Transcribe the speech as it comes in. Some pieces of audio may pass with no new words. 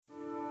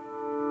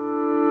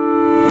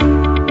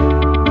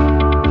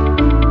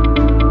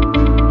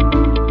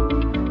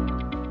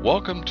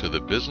Welcome to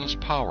the Business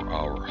Power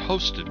Hour,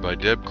 hosted by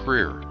Deb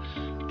Creer.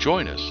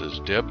 Join us as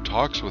Deb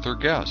talks with her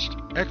guests,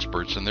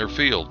 experts in their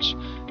fields,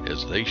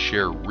 as they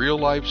share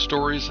real-life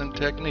stories and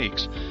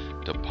techniques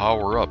to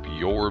power up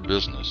your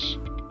business.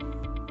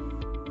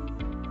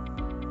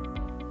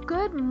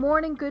 Good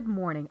morning, good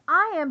morning.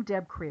 I am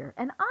Deb Creer,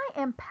 and I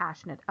am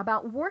passionate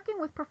about working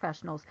with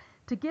professionals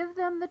to give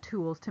them the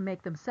tools to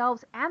make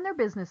themselves and their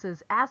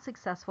businesses as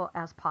successful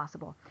as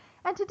possible.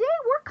 And today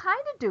we're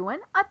kind of doing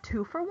a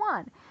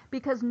 2-for-1,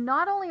 because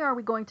not only are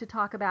we going to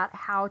talk about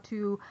how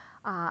to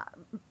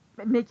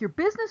make your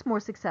business more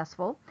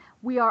successful,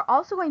 we are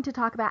also going to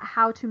talk about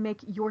how to make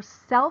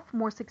yourself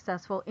more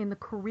successful in the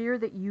career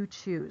that you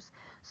choose.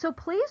 So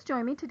please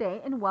join me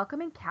today in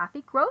welcoming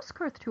Kathy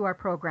Grosskurth to our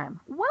program.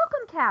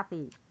 Welcome,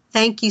 Kathy.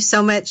 Thank you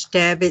so much,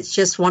 Deb. It's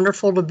just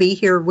wonderful to be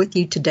here with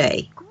you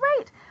today.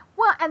 Great.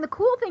 Well, and the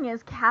cool thing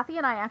is Kathy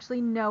and I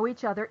actually know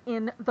each other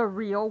in the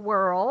real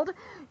world.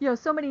 You know,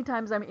 so many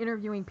times I'm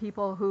interviewing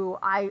people who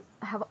I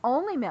have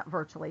only met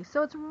virtually.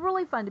 So it's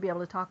really fun to be able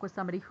to talk with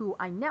somebody who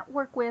I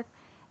network with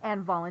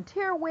and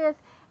volunteer with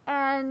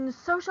and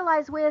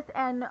socialize with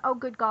and, oh,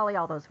 good golly,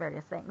 all those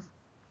various things.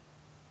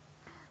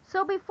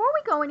 So before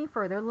we go any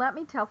further, let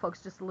me tell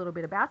folks just a little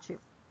bit about you.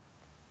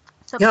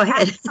 So go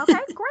ahead. Okay,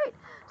 great.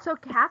 So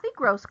Kathy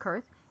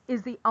Grosskurth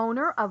is the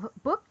owner of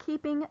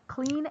Bookkeeping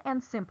Clean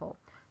and Simple,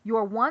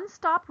 your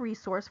one-stop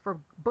resource for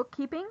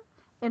bookkeeping,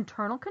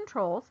 internal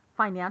controls,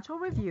 financial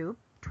review,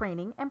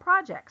 training, and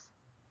projects.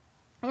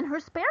 In her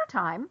spare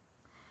time,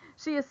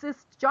 she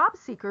assists job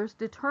seekers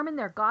determine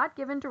their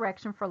God-given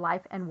direction for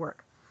life and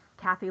work.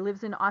 Kathy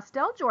lives in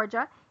Austell,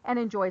 Georgia, and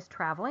enjoys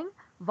traveling,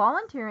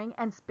 volunteering,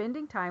 and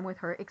spending time with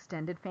her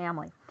extended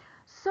family.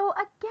 So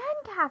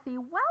again, Kathy,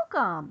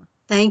 welcome.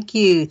 Thank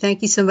you.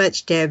 Thank you so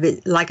much, Deb.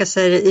 Like I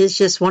said, it is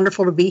just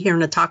wonderful to be here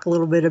and to talk a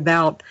little bit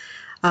about,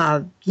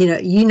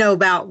 you know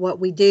about what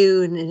we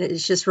do, and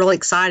it's just really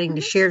exciting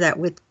to share that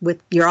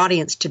with your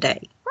audience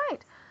today.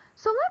 Right.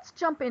 So let's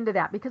jump into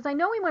that, because I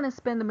know we want to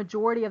spend the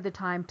majority of the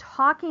time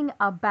talking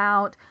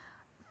about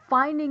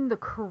finding the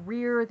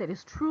career that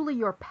is truly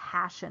your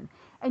passion.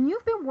 And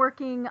you've been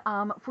working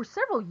for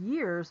several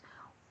years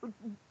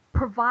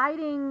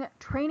providing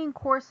training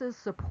courses,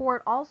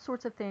 support, all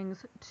sorts of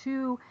things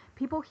to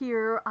people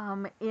here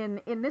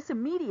in this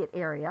immediate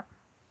area.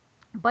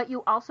 But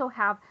you also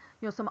have,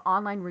 some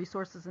online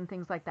resources and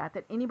things like that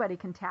anybody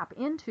can tap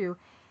into.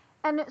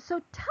 And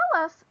so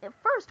tell us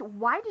first,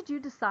 why did you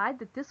decide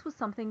that this was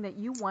something that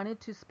you wanted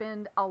to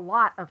spend a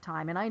lot of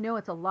time? And I know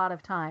it's a lot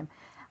of time.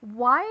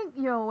 Why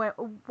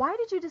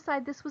did you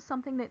decide this was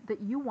something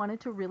that you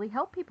wanted to really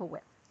help people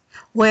with?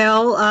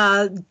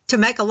 Well, to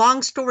make a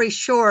long story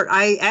short,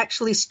 I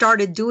actually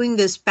started doing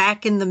this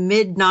back in the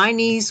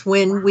mid-90s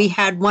when we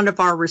had one of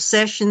our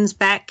recessions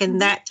back in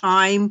that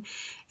time.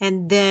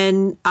 And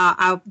then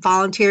I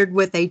volunteered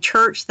with a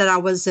church that I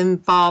was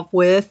involved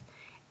with,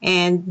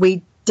 and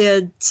we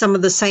did some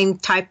of the same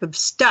type of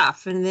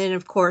stuff. And then,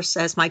 of course,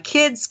 as my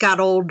kids got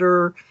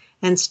older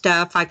and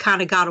stuff, I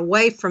kind of got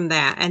away from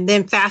that. And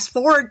then fast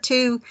forward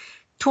to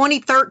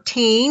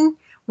 2013,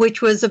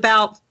 which was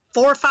about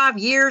 4 or 5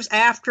 years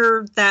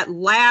after that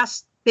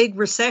last big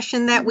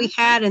recession that we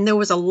had, and there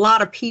was a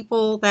lot of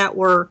people that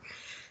were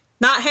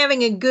not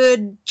having a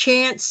good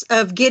chance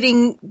of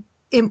getting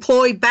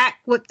employed back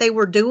what they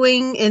were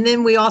doing. And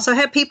then we also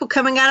had people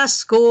coming out of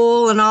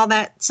school and all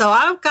that. So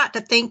I got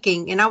to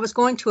thinking, and I was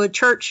going to a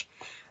church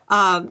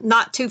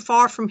not too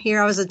far from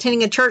here. I was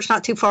attending a church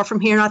not too far from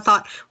here, and I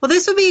thought, well,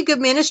 this would be a good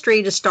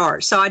ministry to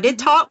start. So I did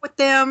talk with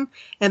them,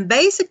 and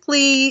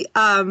basically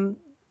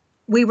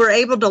we were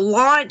able to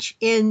launch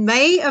in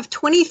May of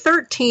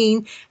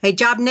 2013 a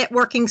job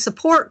networking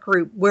support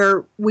group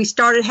where we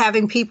started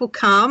having people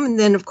come. And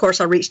then, of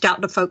course, I reached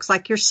out to folks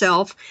like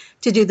yourself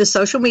to do the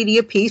social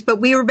media piece.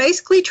 But we were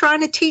basically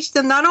trying to teach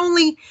them not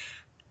only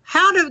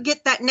how to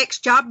get that next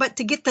job, but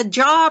to get the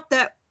job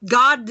that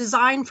God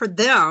designed for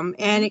them.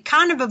 And it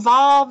kind of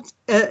evolved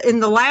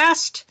in the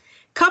last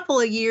couple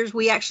of years.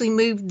 We actually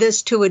moved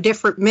this to a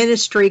different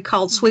ministry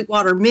called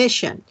Sweetwater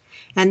Mission.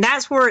 And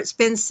that's where it's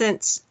been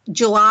since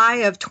July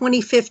of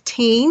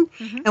 2015.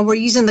 And we're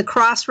using the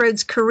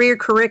Crossroads Career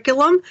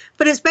Curriculum.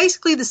 But it's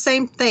basically the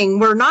same thing.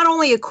 We're not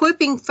only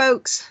equipping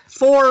folks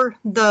for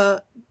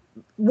the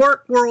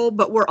work world,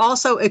 but we're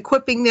also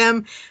equipping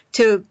them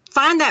to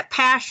find that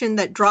passion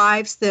that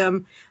drives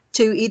them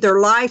to either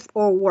life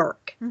or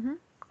work.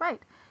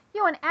 Right.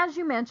 And as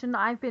you mentioned,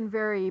 I've been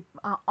very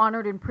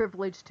honored and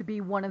privileged to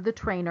be one of the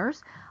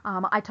trainers.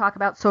 I talk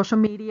about social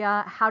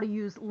media, how to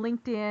use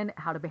LinkedIn,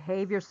 how to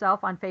behave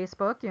yourself on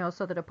Facebook,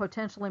 so that a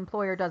potential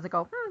employer doesn't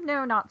go,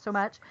 no, not so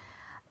much.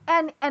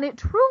 And it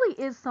truly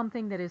is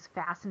something that is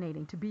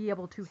fascinating to be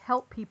able to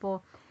help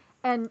people.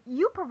 And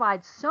you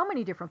provide so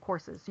many different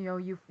courses.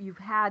 You've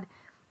had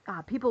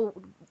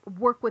people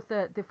work with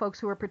the folks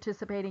who are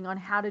participating on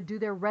how to do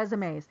their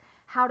resumes,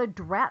 how to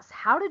dress,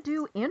 how to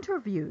do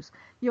interviews,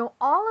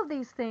 all of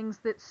these things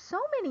that so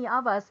many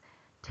of us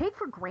take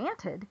for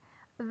granted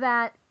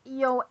that,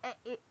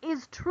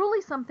 is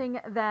truly something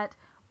that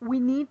we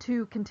need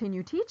to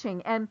continue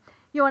teaching. And,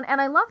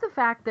 And I love the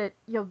fact that,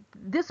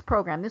 this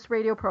program, this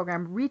radio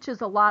program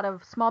reaches a lot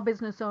of small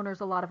business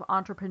owners, a lot of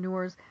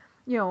entrepreneurs,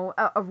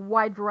 a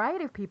wide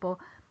variety of people.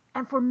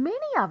 And for many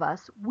of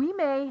us, we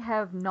may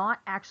have not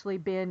actually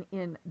been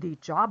in the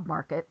job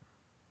market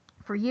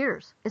for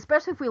years,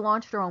 especially if we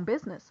launched our own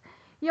business.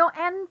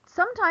 And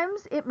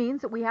sometimes it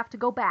means that we have to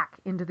go back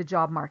into the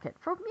job market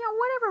for,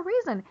 whatever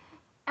reason.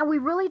 And we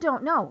really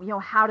don't know,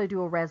 how to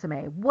do a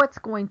resume, what's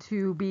going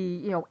to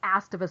be,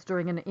 asked of us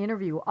during an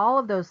interview, all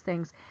of those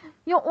things,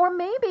 or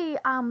maybe,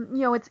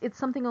 it's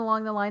something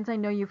along the lines. I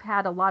know you've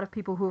had a lot of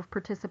people who have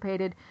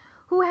participated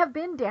who have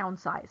been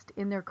downsized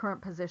in their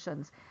current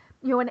positions,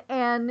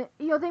 and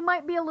they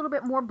might be a little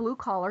bit more blue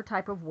collar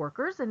type of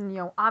workers. And,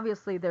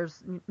 obviously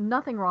there's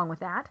nothing wrong with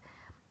that,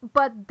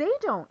 but they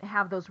don't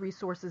have those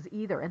resources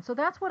either. And so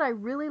that's what I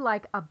really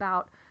like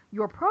about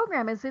your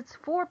program is it's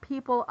for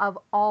people of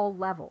all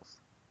levels.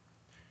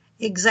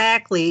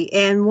 Exactly.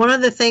 And one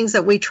of the things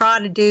that we try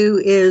to do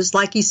is,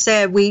 like you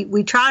said,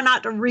 we try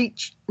not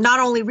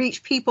only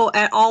reach people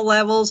at all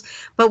levels,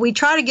 but we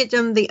try to get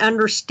them to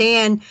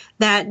understand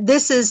that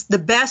this is the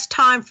best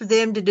time for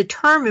them to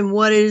determine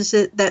what is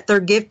it that they're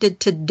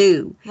gifted to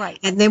do. Right.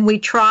 And then we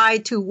try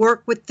to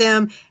work with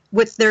them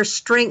with their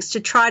strengths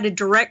to try to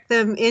direct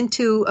them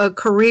into a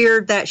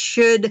career that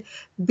should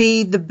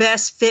be the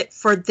best fit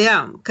for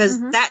them. Because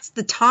that's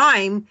the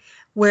time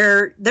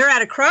where they're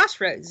at a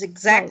crossroads,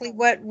 exactly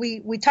right. what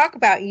we talk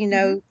about,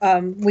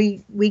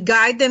 we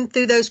guide them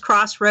through those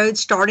crossroads,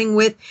 starting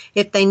with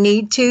if they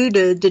need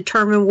to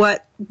determine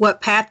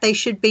what path they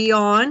should be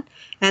on.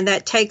 And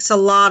that takes a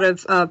lot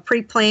of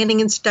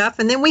pre-planning and stuff.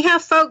 And then we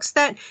have folks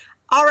that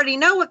already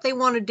know what they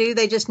want to do.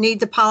 They just need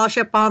to polish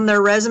up on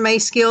their resume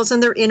skills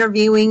and their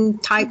interviewing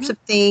types of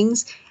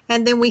things.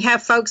 And then we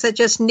have folks that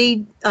just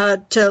need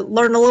to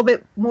learn a little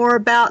bit more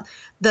about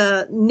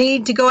the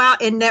need to go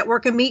out and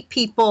network and meet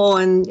people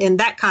and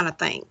that kind of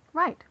thing.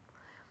 Right.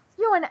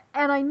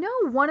 And I know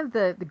one of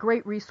the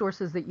great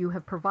resources that you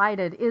have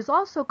provided is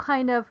also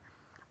kind of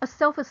a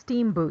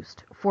self-esteem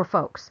boost for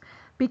folks.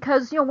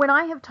 Because, when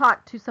I have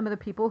talked to some of the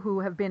people who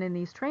have been in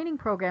these training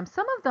programs,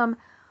 some of them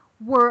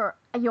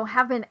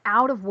have been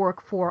out of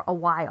work for a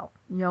while.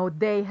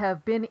 They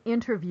have been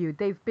interviewed,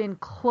 they've been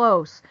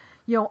close,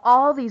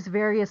 all these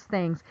various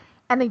things,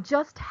 and they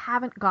just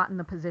haven't gotten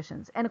the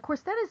positions. And of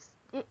course,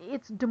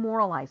 it's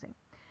demoralizing.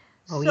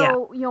 Oh,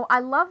 so, yeah. I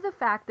love the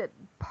fact that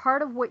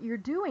part of what you're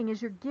doing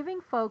is you're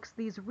giving folks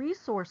these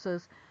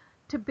resources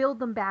to build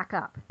them back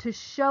up, to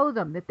show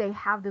them that they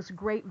have this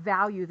great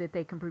value that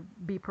they can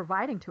be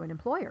providing to an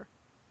employer.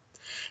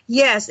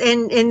 Yes,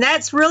 and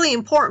that's really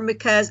important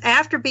because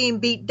after being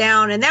beat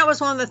down, and that was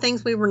one of the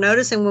things we were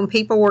noticing when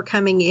people were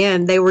coming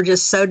in, they were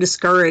just so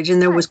discouraged,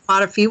 and there was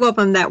quite a few of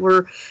them that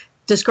were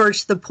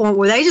discouraged to the point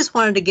where they just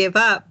wanted to give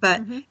up.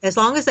 But as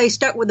long as they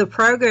stuck with the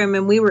program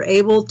and we were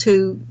able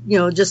to,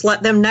 just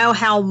let them know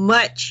how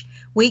much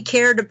we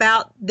cared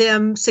about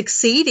them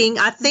succeeding,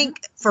 I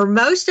think for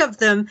most of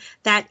them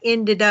that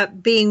ended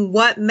up being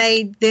what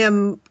made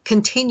them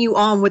continue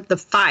on with the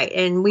fight.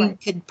 And we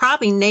could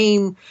probably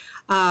name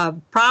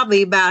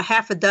probably about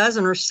half a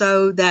dozen or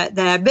so that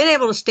have been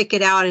able to stick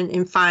it out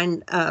and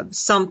find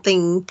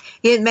something.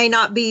 It may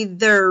not be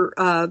their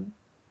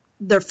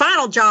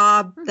final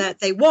job that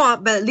they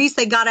want, but at least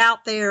they got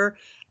out there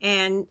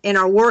and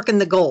are working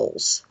the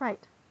goals. Right.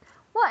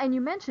 Well, and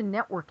you mentioned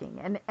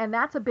networking, and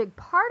that's a big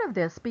part of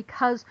this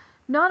because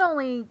not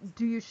only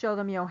do you show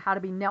them, how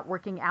to be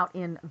networking out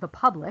in the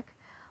public,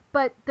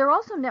 but they're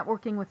also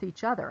networking with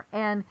each other.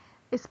 And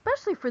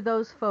especially for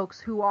those folks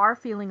who are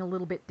feeling a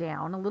little bit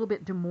down, a little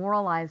bit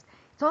demoralized,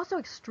 it's also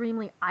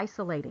extremely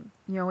isolating,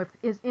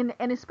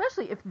 and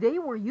especially if they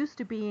were used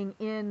to being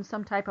in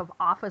some type of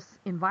office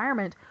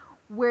environment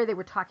where they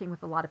were talking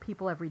with a lot of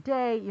people every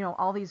day,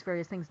 all these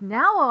various things.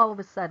 Now, all of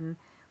a sudden,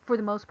 for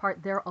the most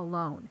part, they're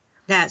alone.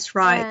 That's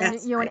right. And,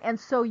 right. And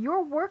so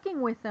you're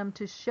working with them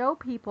to show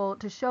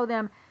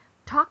them,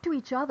 talk to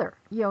each other,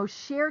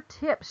 share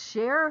tips,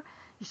 share,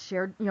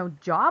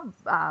 job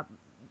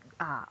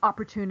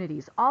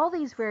opportunities, all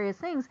these various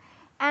things.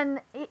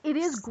 And it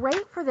is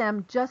great for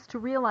them just to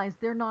realize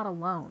they're not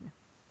alone.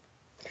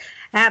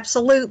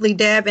 Absolutely,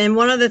 Deb. And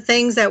one of the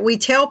things that we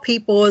tell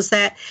people is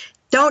that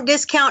don't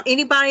discount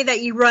anybody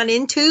that you run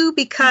into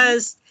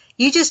because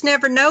you just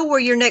never know where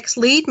your next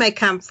lead may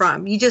come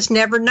from. You just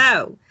never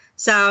know.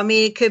 So, I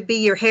mean, it could be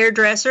your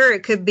hairdresser.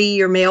 It could be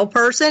your mail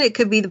person. It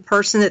could be the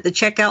person at the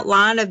checkout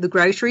line of the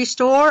grocery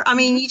store. I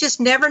mean, you just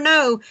never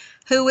know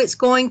who it's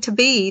going to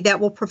be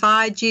that will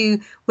provide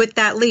you with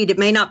that lead. It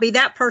may not be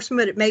that person,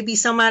 but it may be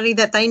somebody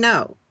that they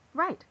know.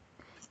 Right.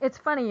 It's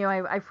funny,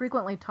 I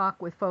frequently talk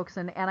with folks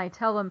and I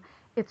tell them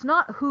it's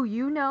not who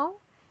you know,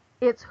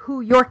 it's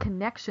who your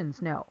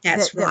connections know.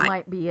 That's right. That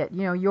might be it.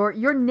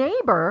 Your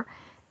neighbor,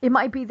 it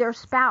might be their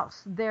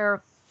spouse,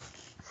 their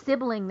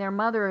sibling, their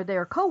mother,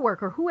 their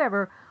coworker,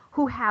 whoever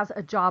who has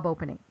a job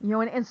opening.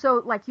 And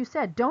so, like you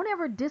said, don't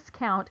ever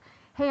discount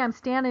hey, I'm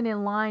standing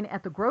in line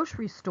at the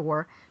grocery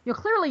store,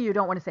 clearly you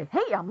don't want to say,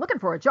 hey, I'm looking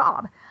for a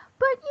job.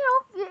 But,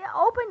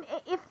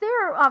 if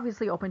they're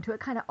obviously open to it,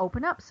 kind of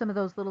open up some of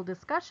those little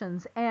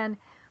discussions. And,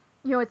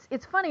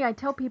 it's funny. I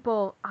tell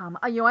people,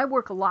 I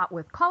work a lot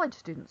with college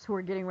students who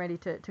are getting ready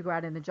to go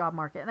out in the job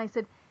market. And I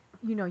said,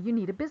 you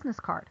need a business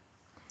card.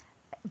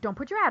 Don't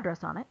put your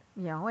address on it,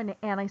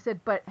 and I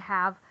said, but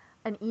have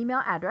an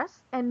email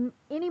address, and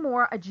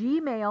anymore, a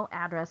Gmail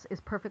address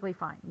is perfectly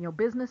fine.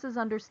 Businesses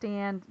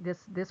understand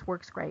this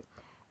works great.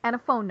 And a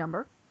phone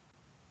number.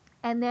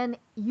 And then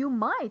you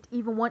might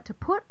even want to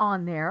put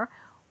on there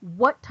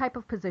what type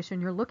of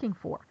position you're looking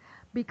for.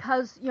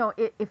 Because,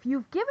 if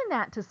you've given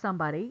that to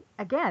somebody,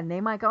 again, they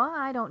might go, oh,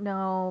 I don't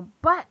know,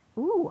 but,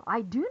 ooh,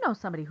 I do know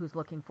somebody who's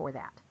looking for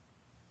that.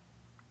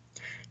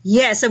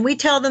 Yes, and we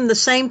tell them the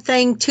same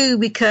thing, too,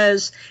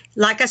 because,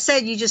 like I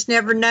said, you just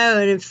never know.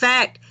 And, in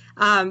fact,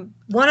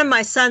 one of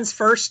my son's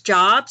first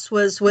jobs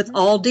was with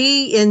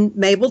Aldi in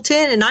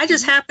Mableton, and I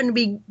just happened to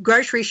be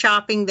grocery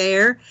shopping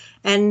there,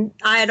 and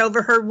I had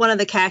overheard one of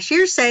the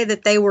cashiers say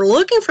that they were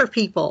looking for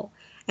people.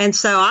 And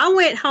so I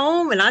went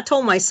home and I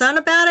told my son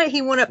about it.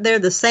 He went up there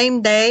the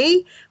same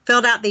day,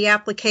 filled out the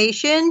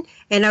application,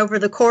 and over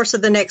the course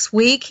of the next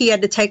week, he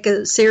had to take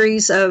a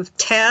series of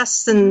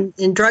tests and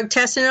drug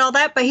testing and all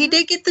that, but he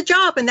did get the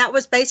job, and that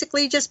was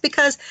basically just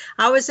because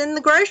I was in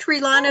the grocery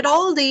line at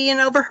Aldi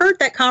and overheard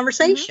that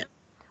conversation.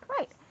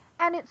 Right.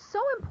 And it's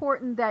so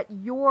important that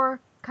your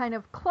kind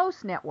of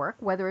close network,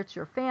 whether it's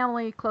your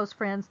family, close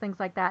friends, things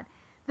like that,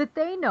 that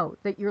they know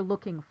that you're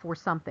looking for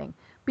something.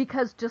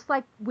 Because just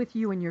like with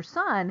you and your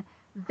son,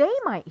 they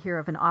might hear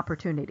of an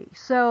opportunity.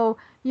 So,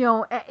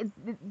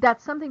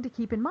 that's something to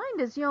keep in mind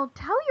is,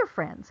 tell your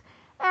friends.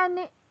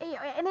 And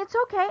it's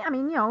okay. I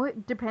mean,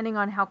 depending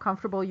on how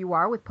comfortable you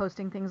are with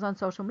posting things on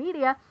social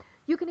media,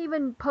 you can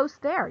even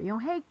post there,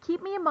 hey,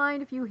 keep me in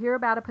mind if you hear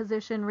about a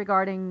position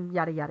regarding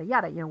yada, yada,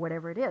 yada,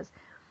 whatever it is.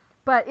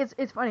 But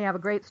it's funny. I have a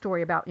great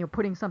story about,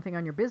 putting something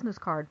on your business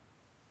card.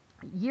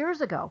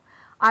 Years ago,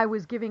 I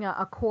was giving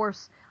a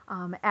course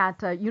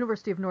at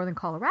University of Northern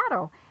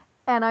Colorado,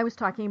 and I was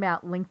talking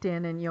about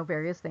LinkedIn and,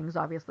 various things,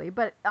 obviously.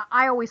 But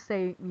I always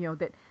say,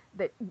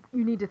 that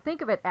you need to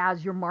think of it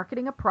as you're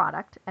marketing a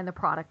product, and the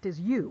product is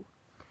you.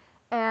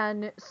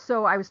 And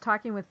so I was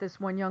talking with this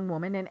one young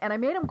woman, and I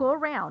made them go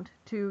around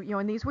to,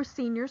 and these were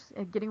seniors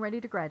getting ready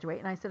to graduate.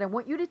 And I said, I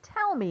want you to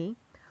tell me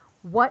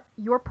what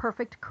your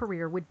perfect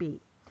career would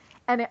be.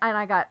 And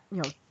I got,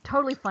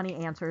 totally funny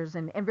answers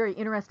and very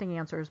interesting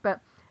answers.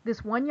 But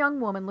this one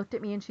young woman looked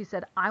at me and she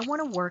said, I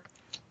want to work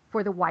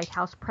for the White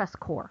House Press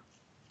Corps.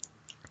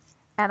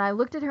 And I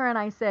looked at her and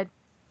I said,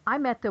 I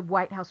met the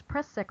White House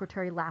press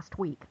secretary last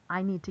week.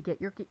 I need to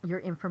get your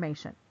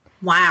information.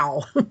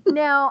 Wow.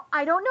 Now,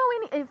 I don't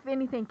know if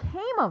anything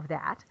came of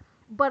that,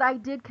 but I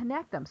did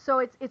connect them. So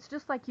it's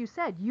just like you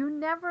said, you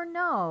never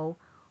know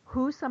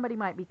who somebody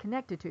might be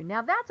connected to.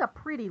 Now, that's a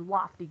pretty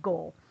lofty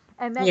goal.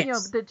 And then,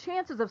 Yes. the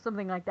chances of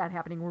something like that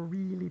happening were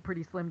really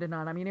pretty slim to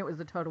none. I mean, it was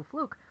a total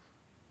fluke.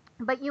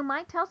 But you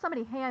might tell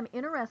somebody, hey, I'm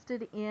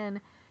interested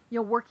in,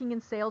 working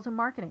in sales and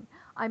marketing.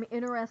 I'm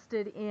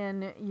interested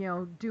in,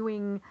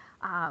 doing,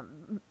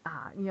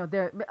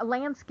 the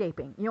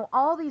landscaping,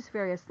 all these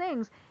various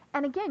things.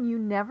 And again, you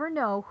never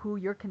know who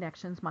your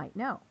connections might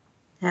know.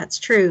 That's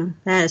true.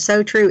 That is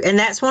so true. And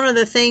that's one of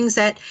the things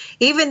that,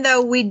 even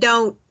though we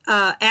don't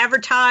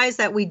advertise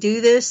that we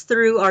do this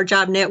through our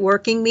job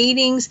networking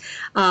meetings,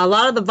 a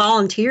lot of the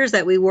volunteers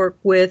that we work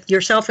with,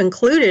 yourself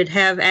included,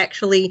 have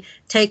actually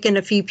taken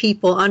a few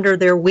people under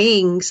their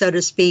wing, so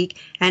to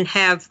speak, and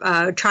have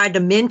tried to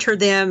mentor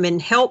them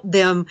and help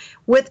them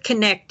with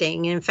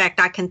connecting. In fact,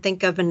 I can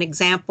think of an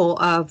example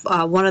of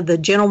one of the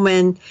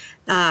gentlemen,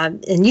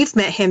 and you've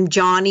met him,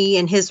 Johnny,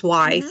 and his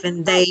wife,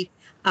 and they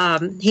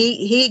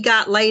he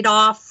got laid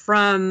off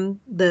from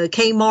the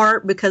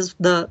Kmart because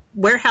the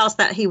warehouse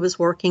that he was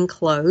working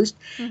closed.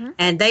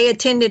 And they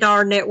attended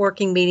our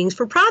networking meetings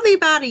for probably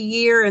about a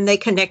year, and they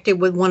connected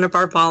with one of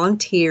our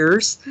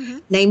volunteers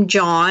named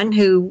John,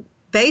 who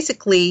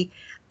basically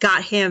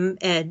got him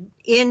an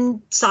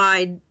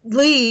inside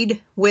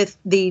lead with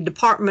the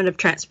Department of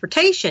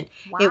Transportation.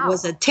 Wow. It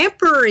was a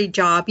temporary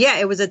job. Yeah,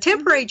 it was a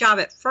temporary job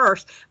at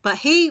first, but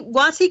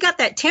once he got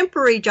that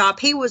temporary job,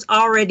 he was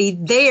already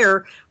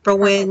there for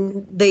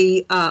when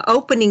the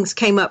openings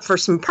came up for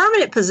some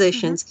permanent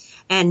positions.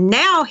 And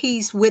now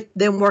he's with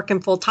them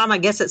working full time. I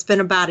guess it's been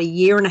about a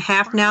year and a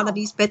half now that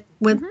he's been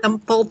with them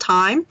full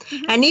time.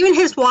 And even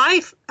his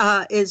wife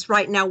is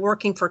right now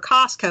working for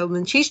Costco,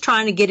 and she's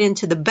trying to get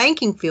into the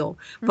banking field.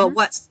 But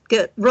what's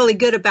really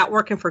good about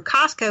working for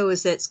Costco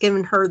is that it's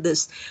given her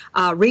this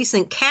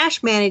recent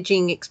cash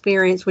managing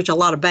experience, which a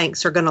lot of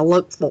banks are going to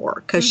look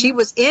for, because she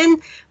was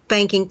in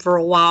banking for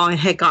a while and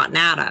had gotten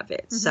out of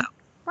it. So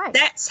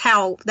that's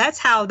how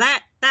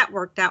that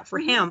worked out for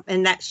him.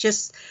 And that's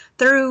just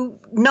through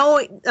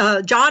knowing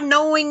John,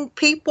 knowing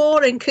people,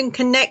 and can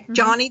connect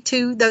Johnny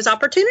to those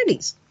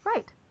opportunities.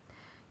 Right.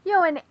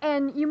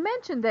 And you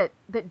mentioned that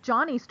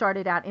Johnny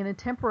started out in a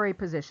temporary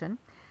position.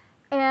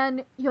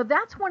 And,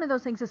 that's one of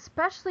those things,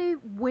 especially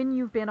when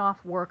you've been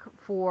off work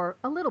for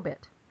a little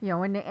bit,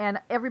 and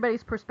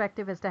everybody's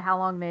perspective as to how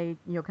long they,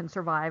 can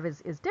survive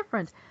is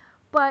different.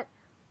 But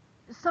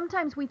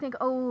sometimes we think,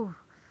 oh,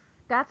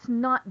 that's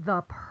not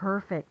the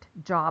perfect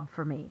job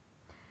for me.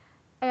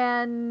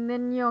 And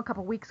then, a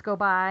couple weeks go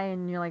by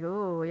and you're like,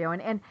 oh,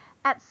 and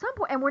at some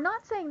point, and we're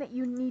not saying that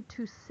you need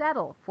to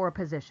settle for a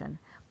position,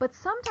 but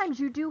sometimes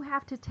you do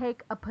have to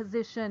take a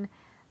position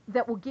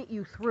that will get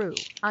you through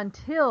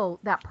until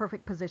that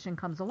perfect position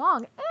comes along.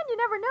 And you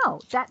never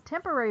know. That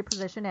temporary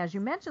position, as you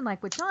mentioned,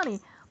 like with Johnny,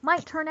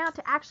 might turn out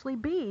to actually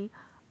be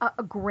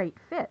a great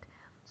fit.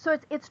 So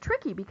it's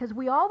tricky because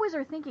we always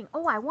are thinking,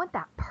 oh, I want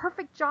that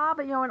perfect job,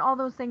 and all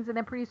those things, and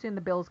then pretty soon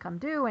the bills come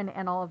due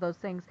and all of those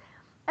things.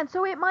 And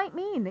so it might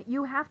mean that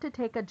you have to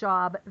take a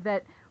job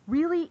that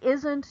really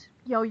isn't,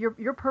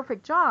 your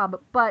perfect job,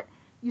 but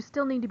you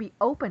still need to be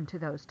open to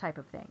those type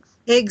of things.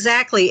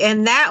 Exactly.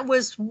 And that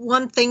was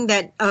one thing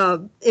that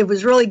it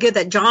was really good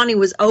that Johnny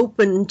was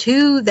open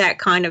to that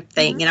kind of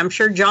thing. Mm-hmm. And I'm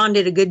sure John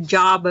did a good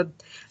job of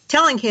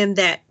telling him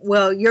that,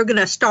 well, you're going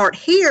to start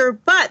here,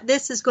 but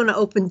this is going to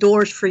open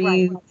doors for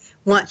you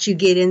once you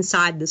get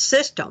inside the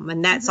system.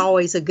 And that's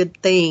always a good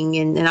thing.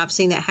 And I've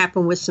seen that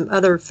happen with some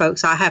other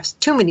folks. I have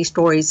too many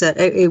stories that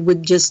it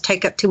would just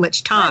take up too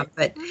much time.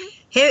 But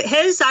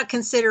his I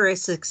consider a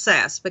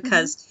success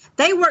because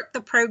they worked the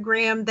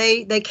program.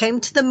 They came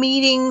to the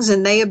meetings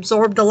and they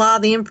absorbed a lot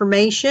of the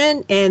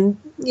information. And,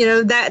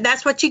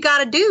 that's what you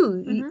got to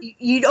do.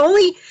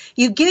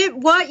 You get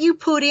what you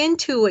put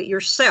into it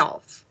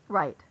yourself.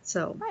 Right.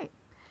 So. Right.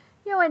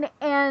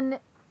 And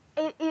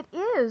it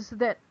is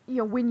that,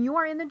 when you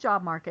are in the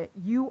job market,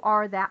 you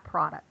are that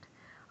product.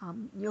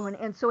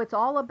 And so it's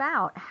all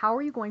about how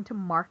are you going to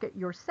market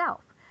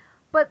yourself.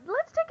 But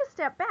let's take a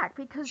step back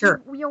because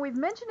we've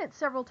mentioned it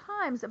several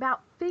times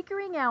about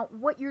figuring out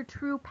what your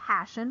true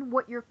passion,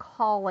 what your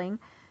calling,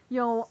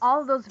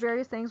 all of those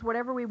various things,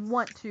 whatever we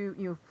want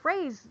to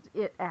phrase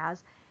it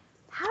as.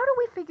 How do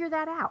we figure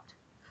that out?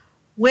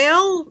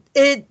 Well,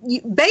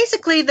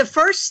 basically the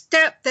first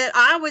step that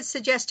I would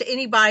suggest to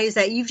anybody is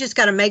that you've just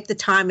got to make the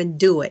time and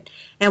do it.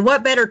 And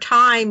what better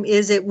time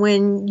is it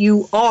when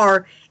you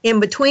are in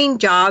between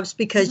jobs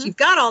because you've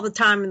got all the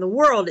time in the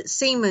world, it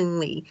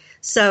seemingly.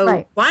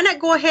 So why not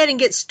go ahead and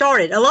get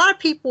started? A lot of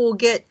people will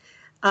get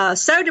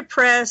so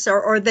depressed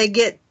or they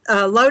get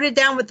loaded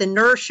down with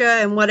inertia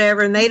and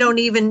whatever, and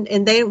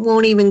they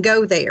won't even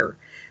go there.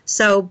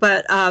 So,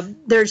 but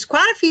there's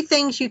quite a few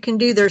things you can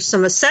do. There's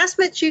some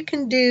assessments you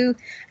can do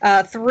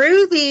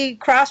through the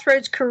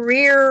Crossroads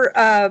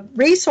Career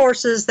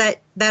resources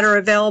that are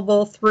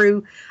available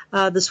through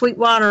the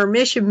Sweetwater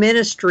Mission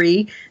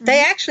Ministry.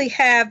 They actually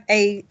have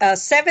a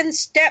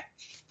 7-step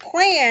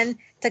plan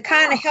to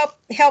kind of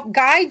help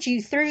guide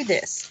you through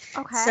this.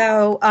 Okay.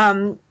 So,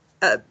 and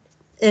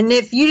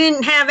if you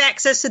didn't have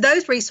access to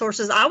those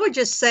resources, I would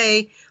just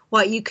say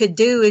what you could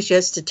do is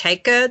just to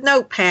take a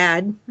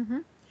notepad.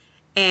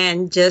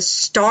 And just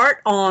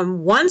start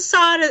on one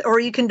side, or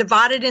you can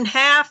divide it in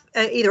half,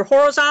 either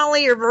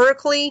horizontally or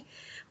vertically,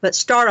 but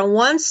start on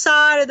one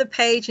side of the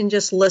page and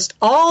just list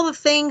all the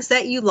things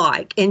that you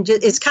like. And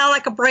it's kind of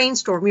like a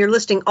brainstorm. You're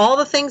listing all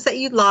the things that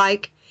you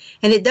like,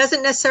 and it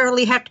doesn't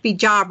necessarily have to be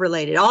job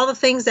related. All the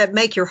things that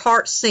make your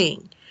heart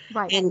sing.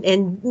 Right.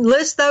 And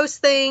list those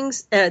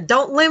things.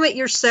 Don't limit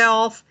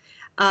yourself.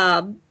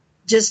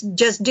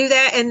 Just do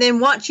that, and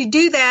then once you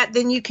do that,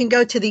 then you can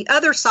go to the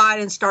other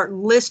side and start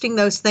listing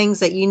those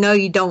things that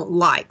you don't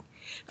like,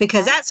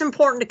 because that's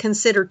important to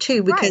consider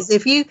too. Because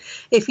if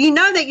you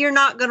know that you're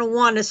not going to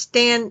want to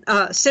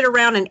sit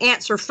around and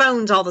answer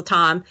phones all the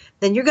time,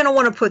 then you're going to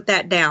want to put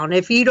that down.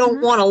 If you don't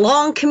want a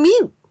long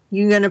commute,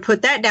 you're going to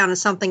put that down as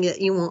something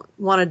that you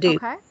want to do.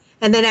 Okay.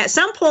 And then at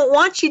some point,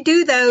 once you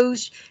do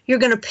those, you're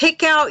going to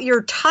pick out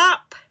your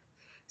top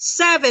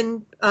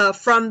 7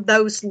 from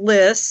those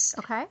lists,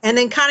 and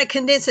then kind of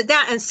condense it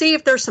down and see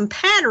if there's some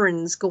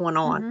patterns going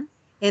on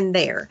in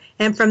there.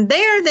 And from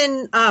there,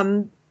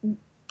 then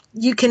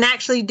you can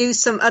actually do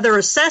some other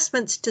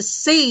assessments to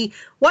see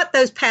what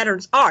those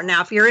patterns are.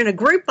 Now, if you're in a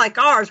group like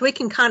ours, we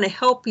can kind of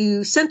help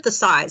you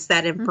synthesize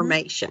that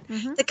information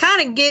to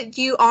kind of get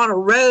you on a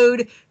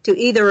road to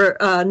either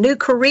a new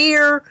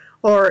career,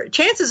 or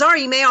chances are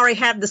you may already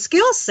have the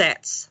skill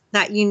sets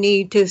that you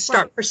need to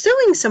start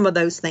pursuing some of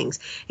those things.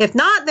 If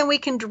not, then we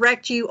can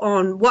direct you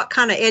on what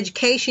kind of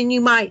education you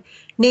might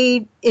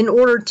need in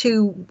order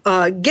to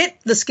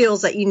get the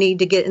skills that you need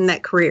to get in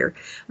that career.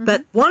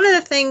 But one of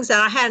the things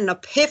that I had an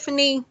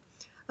epiphany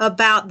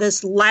about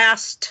this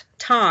last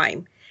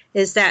time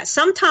is that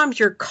sometimes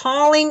your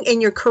calling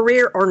and your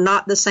career are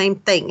not the same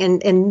thing.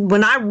 And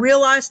when I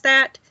realized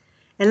that,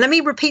 and let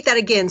me repeat that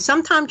again,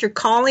 sometimes your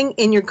calling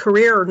and your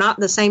career are not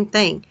the same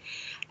thing.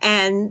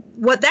 And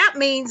what that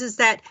means is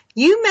that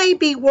you may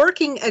be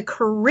working a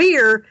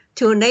career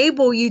to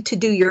enable you to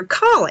do your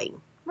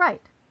calling.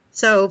 Right.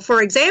 So,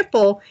 for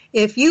example,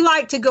 if you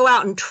like to go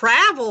out and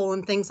travel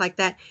and things like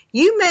that,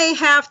 you may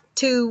have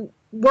to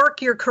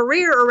work your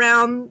career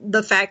around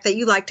the fact that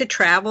you like to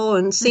travel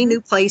and see new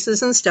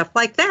places and stuff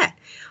like that.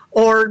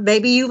 or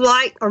maybe you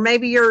like, or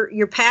maybe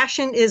your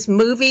passion is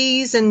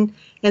movies and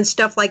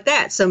stuff like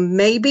that. So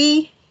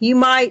maybe you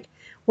might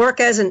work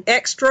as an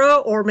extra,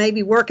 or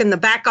maybe work in the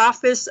back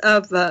office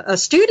of a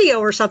studio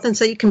or something,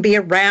 so you can be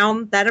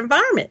around that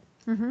environment.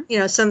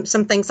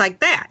 Some things like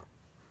that.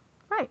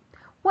 Right.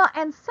 Well,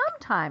 and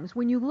sometimes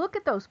when you look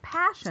at those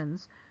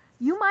passions,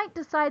 you might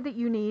decide that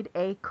you need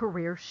a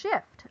career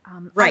shift.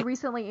 Right. I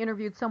recently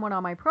interviewed someone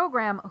on my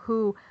program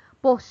who,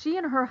 both she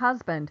and her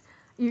husband,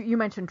 you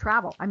mentioned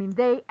travel. I mean,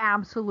 they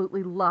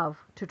absolutely love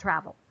to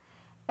travel.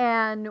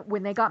 And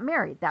when they got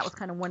married, that was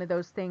kind of one of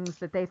those things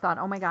that they thought,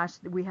 oh my gosh,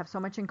 we have so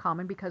much in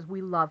common because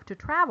we love to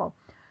travel.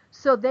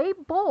 So they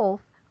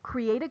both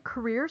created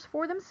careers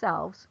for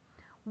themselves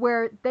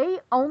where they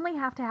only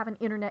have to have an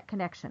internet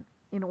connection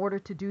in order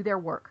to do their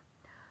work.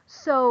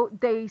 So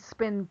they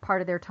spend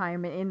part of their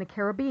time in the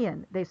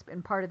Caribbean. They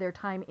spend part of their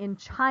time in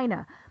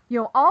China.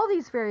 All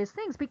these various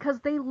things, because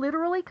they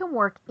literally can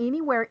work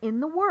anywhere in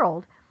the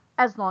world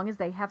as long as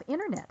they have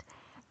internet.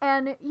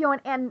 And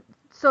and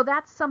so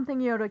that's something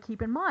to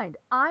keep in mind.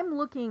 I'm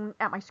looking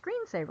at my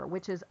screensaver,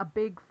 which is a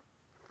big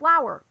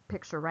flower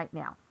picture right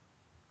now.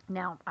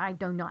 Now, I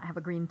do not have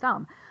a green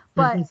thumb,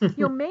 but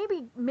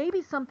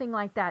maybe something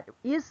like that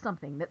is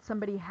something that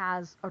somebody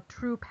has a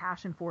true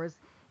passion for, is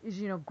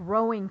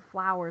growing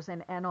flowers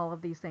and all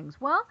of these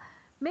things. Well,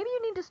 maybe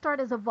you need to start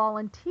as a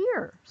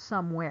volunteer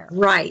somewhere.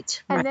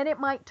 Right. And then it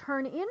might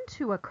turn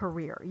into a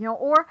career,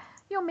 or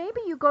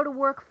maybe you go to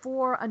work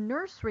for a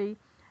nursery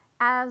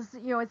as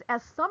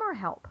summer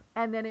help,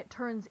 and then it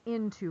turns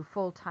into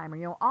full-time,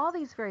 all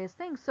these various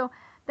things. So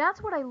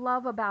that's what I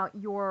love about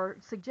your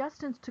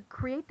suggestions to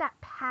create that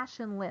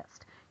passion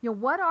list.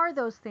 What are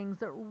those things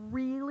that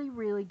really,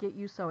 really get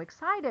you so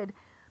excited?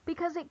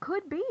 Because it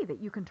could be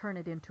that you can turn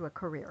it into a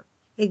career.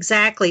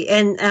 Exactly.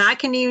 And I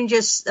can even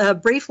just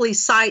briefly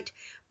cite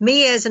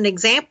me as an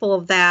example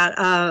of that.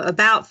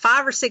 About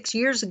 5 or 6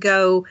 years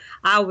ago,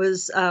 I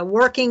was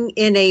working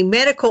in a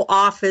medical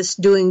office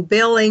doing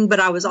billing,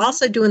 but I was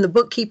also doing the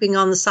bookkeeping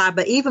on the side.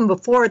 But even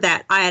before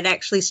that, I had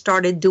actually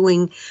started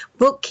doing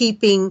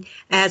bookkeeping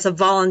as a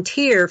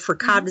volunteer for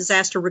COD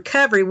Disaster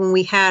Recovery when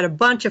we had a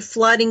bunch of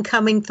flooding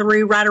coming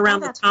through right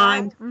around the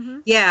time.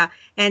 Right. Yeah.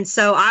 And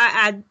so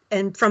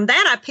and from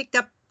that, I picked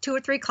up 2 or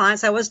 3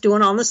 clients I was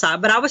doing on the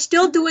side, but I was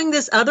still doing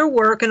this other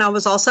work, and I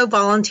was also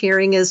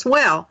volunteering as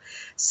well.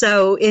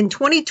 So in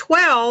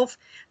 2012,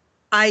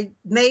 I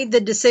made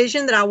the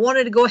decision that I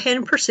wanted to go ahead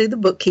and pursue the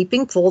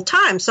bookkeeping full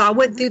time. So I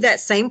went through that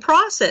same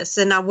process,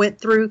 and I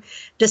went through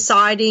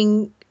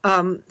deciding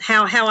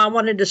how I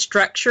wanted to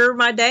structure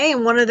my day.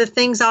 And one of the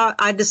things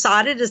I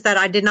decided is that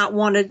I did not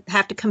want to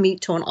have to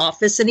commute to an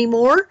office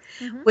anymore,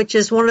 which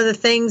is one of the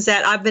things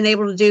that I've been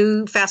able to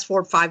do fast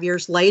forward 5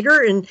 years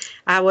later. And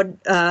I would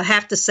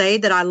have to say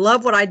that I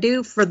love what I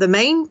do for the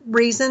main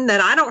reason that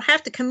I don't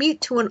have to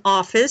commute to an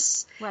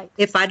office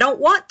if I don't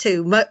want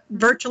to.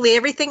 Virtually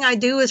everything I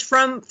do is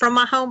from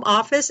my home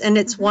office, and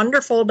it's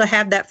wonderful to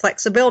have that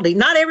flexibility.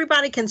 Not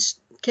everybody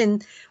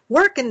can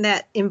work in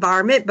that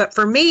environment, but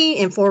for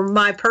me and for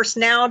my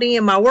personality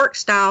and my work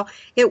style,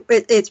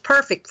 it's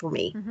perfect for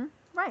me.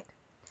 Right.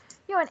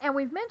 And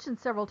we've mentioned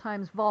several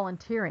times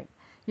volunteering.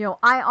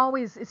 I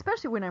always,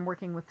 especially when I'm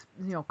working with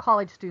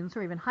college students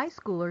or even high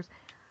schoolers,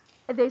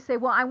 they say,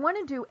 well, I want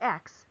to do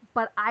X,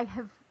 but I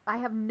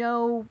have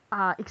no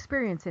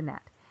experience in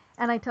that.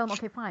 And I tell them,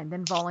 okay, fine,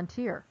 then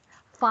volunteer.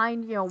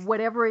 Find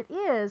whatever it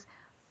is.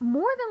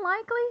 More than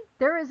likely,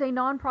 there is a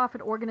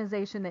nonprofit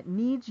organization that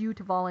needs you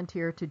to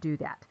volunteer to do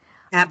that.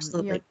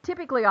 Absolutely.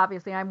 Typically,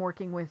 obviously, I'm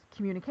working with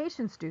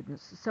communication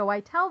students, so I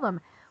tell them,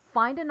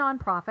 find a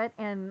nonprofit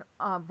and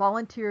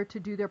volunteer to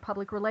do their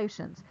public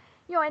relations.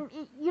 And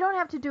you don't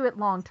have to do it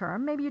long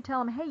term. Maybe you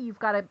tell them, hey, you've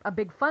got a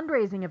big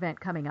fundraising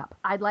event coming up.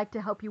 I'd like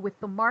to help you with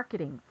the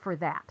marketing for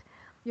that.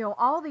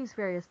 All these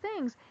various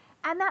things.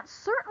 And that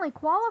certainly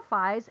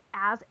qualifies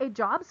as a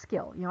job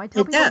skill. I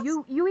tell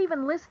people, you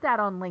even list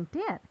that on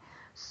LinkedIn.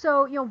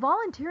 So,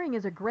 volunteering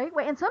is a great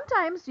way. And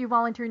sometimes you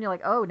volunteer and you're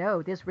like, oh,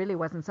 no, this really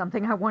wasn't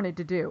something I wanted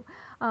to do.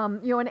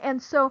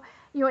 And so,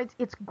 it's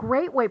a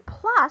great way.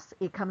 Plus,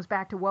 it comes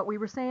back to what we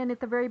were saying at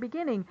the very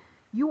beginning.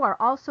 You are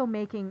also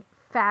making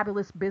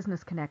fabulous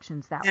business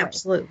connections that way.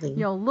 Absolutely.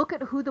 Look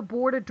at who the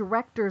board of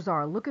directors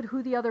are. Look at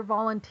who the other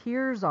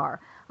volunteers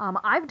are.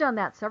 I've done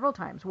that several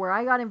times where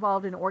I got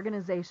involved in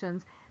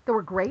organizations that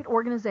were great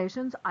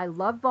organizations. I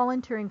loved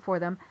volunteering for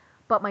them.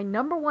 But my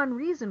number one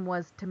reason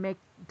was to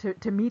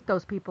meet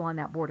those people on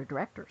that board of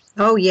directors.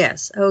 Oh,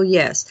 yes.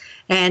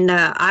 And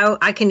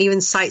I can even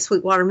cite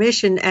Sweetwater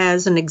Mission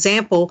as an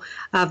example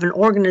of an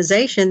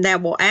organization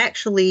that will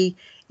actually,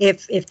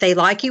 if they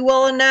like you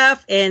well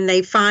enough and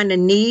they find a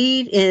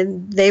need,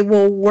 and they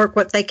will work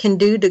what they can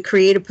do to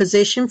create a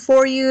position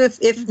for you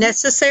if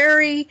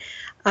necessary.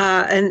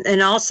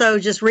 And also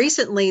just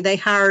recently they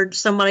hired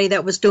somebody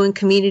that was doing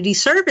community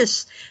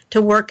service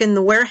to work in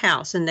the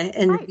warehouse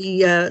and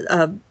be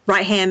a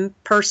right-hand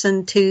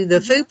person to the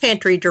food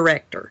pantry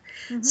director.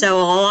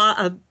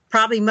 So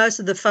probably most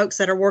of the folks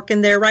that are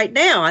working there right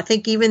now, I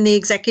think even the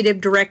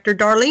executive director,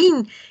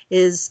 Darlene,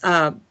 is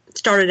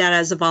started out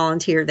as a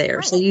volunteer there.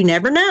 Right. So you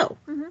never know.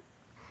 Mm-hmm.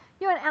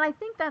 And I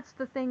think that's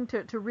the thing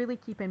to really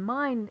keep in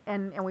mind,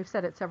 and we've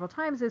said it several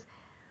times, is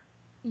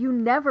you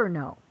never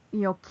know.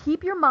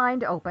 Keep your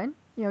mind open.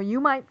 You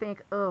might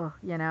think, oh,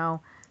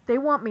 they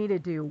want me to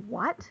do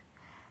what?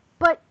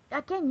 But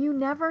again, you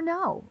never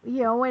know,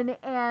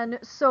 and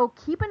so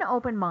keep an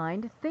open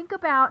mind. Think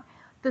about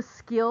the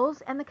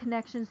skills and the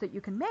connections that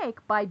you can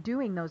make by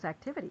doing those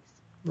activities.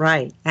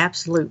 Right,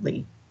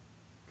 absolutely.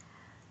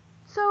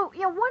 So,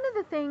 one of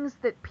the things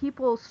that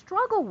people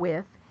struggle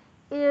with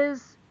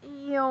is,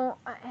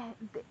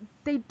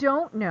 they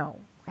don't know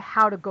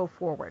how to go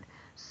forward.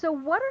 So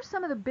what are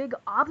some of the big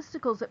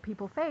obstacles that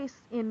people face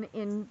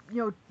in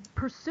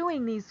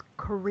pursuing these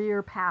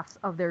career paths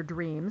of their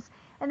dreams?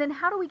 And then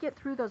how do we get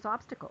through those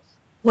obstacles?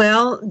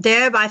 Well,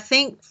 Deb, I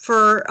think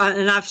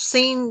and I've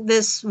seen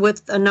this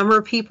with a number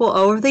of people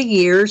over the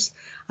years,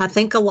 I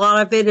think a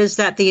lot of it is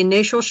that the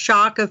initial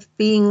shock of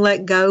being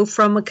let go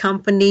from a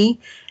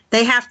company,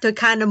 they have to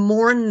kind of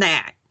mourn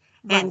that.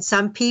 Right. And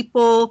some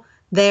people,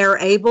 they're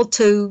able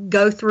to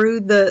go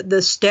through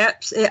the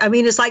steps. I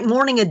mean, it's like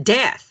mourning a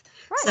death.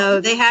 Right.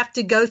 So they have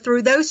to go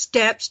through those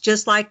steps,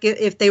 just like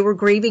if they were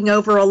grieving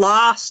over a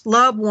lost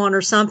loved one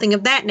or something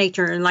of that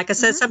nature. And like I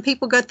said, some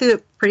people go through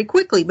it pretty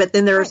quickly, but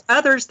then there's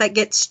others that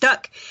get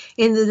stuck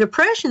in the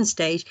depression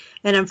stage.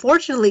 And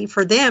unfortunately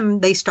for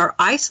them, they start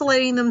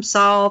isolating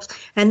themselves,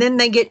 and then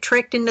they get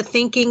tricked into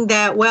thinking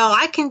that, well,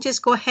 I can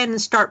just go ahead and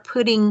start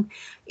putting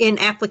in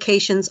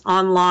applications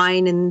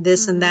online and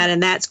this and that,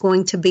 and that's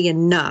going to be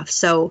enough.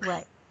 So,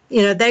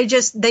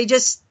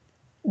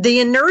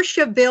 the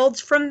inertia builds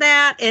from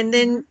that, and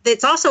then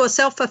it's also a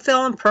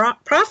self-fulfilling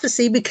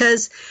prophecy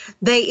because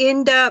they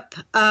end up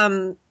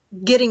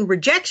getting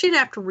rejection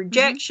after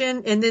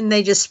rejection, and then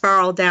they just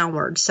spiral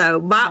downward. So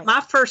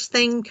my first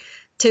thing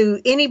to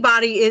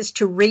anybody is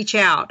to reach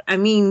out. I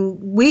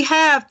mean, we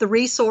have the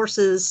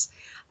resources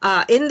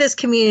in this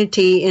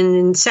community, and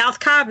in South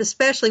Cobb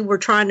especially, we're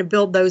trying to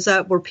build those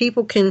up where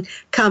people can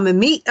come and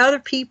meet other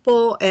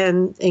people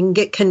and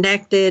get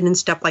connected and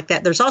stuff like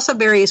that. There's also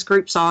various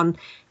groups on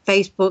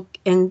Facebook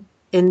and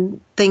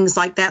things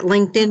like that,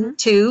 LinkedIn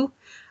too.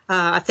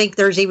 I think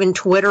there's even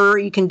Twitter.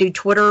 You can do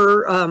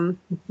Twitter. A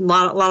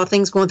lot of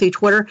things going through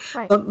Twitter.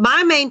 Right. But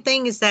my main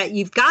thing is that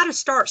you've got to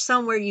start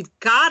somewhere. You've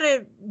got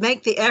to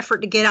make the effort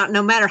to get out.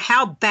 No matter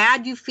how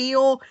bad you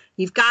feel,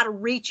 you've got to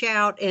reach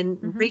out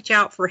and reach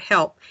out for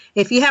help.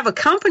 If you have a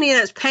company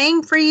that's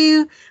paying for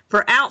you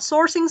for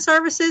outsourcing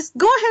services,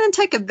 go ahead and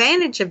take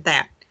advantage of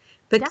that,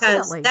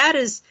 because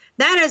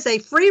that is a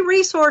free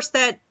resource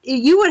that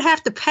you would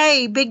have to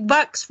pay big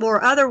bucks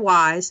for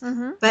otherwise.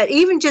 But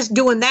even just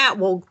doing that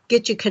will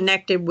get you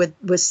connected with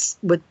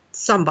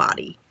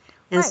somebody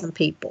and some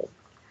people.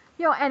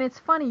 And it's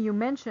funny you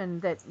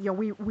mentioned that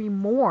we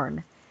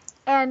mourn,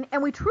 and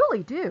we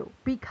truly do,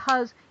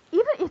 because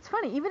it's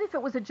funny, even if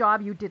it was a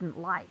job you didn't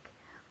like,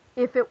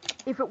 if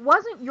it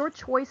wasn't your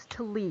choice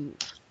to leave,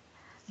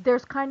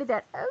 there's kind of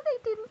that, oh,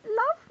 they didn't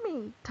love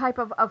me type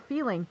of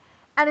feeling.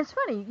 And it's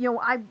funny,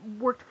 I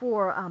worked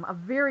for a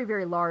very,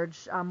 very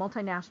large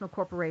multinational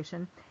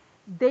corporation.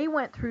 They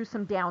went through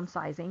some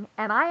downsizing,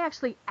 and I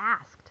actually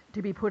asked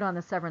to be put on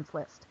the severance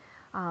list,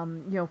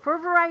 for a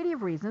variety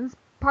of reasons,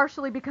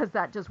 partially because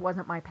that just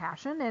wasn't my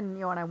passion,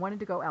 and I wanted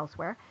to go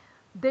elsewhere.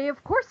 They,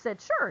 of course, said,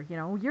 sure,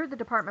 you're the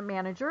department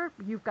manager,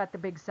 you've got the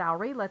big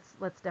salary,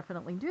 let's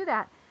definitely do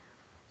that.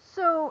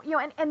 So,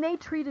 and they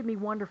treated me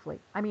wonderfully.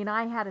 I mean,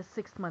 I had a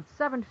 6-month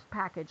severance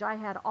package, I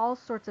had all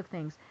sorts of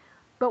things.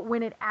 But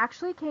when it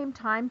actually came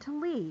time to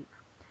leave,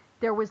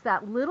 there was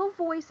that little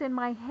voice in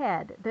my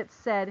head that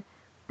said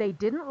they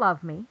didn't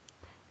love me,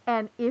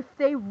 and if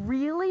they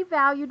really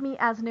valued me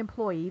as an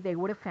employee, they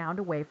would have found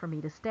a way for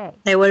me to stay.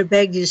 They would have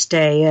begged you to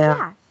stay,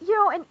 yeah.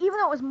 And even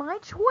though it was my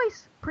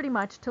choice pretty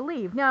much to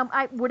leave, now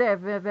I would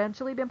have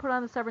eventually been put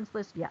on the severance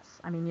list, yes.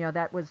 I mean,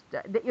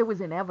 it was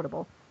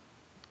inevitable.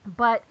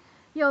 But,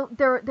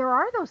 there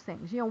are those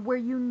things,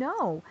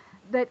 where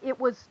that it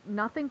was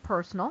nothing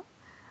personal.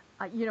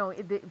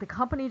 The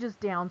company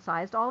just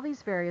downsized, all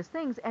these various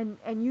things, and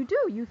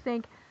you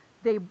think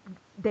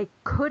they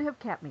could have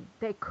kept me,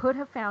 they could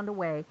have found a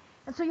way,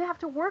 and so you have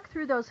to work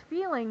through those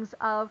feelings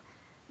of,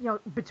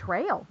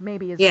 betrayal,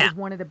 maybe is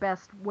one of the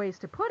best ways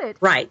to put it.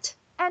 Right.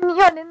 And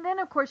and then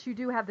of course you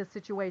do have the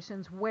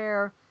situations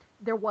where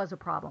there was a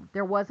problem,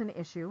 there was an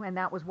issue, and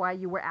that was why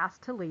you were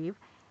asked to leave,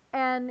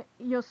 and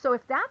so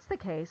if that's the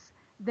case,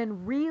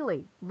 then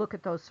really look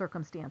at those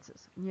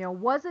circumstances.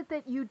 Was it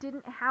that you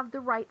didn't have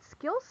the right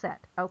skill set?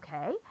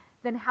 Okay,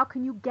 then how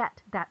can you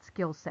get that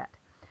skill set?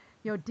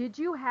 Did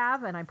you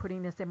have, and I'm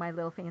putting this in my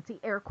little fancy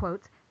air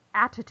quotes,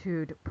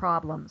 attitude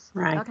problems?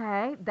 Right.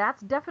 Okay,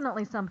 that's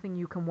definitely something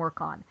you can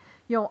work on.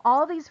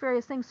 All these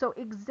various things. So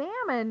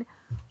examine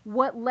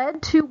what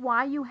led to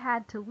why you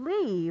had to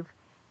leave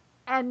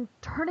and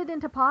turn it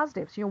into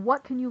positives.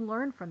 What can you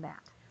learn from that?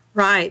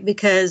 Right,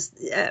 because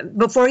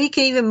before you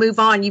can even move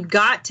on, you've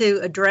got to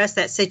address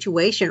that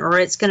situation, or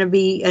it's going to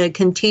be a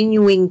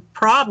continuing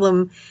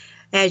problem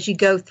as you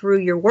go through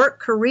your work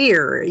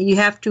career. You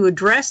have to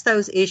address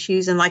those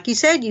issues. And like you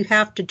said, you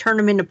have to turn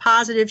them into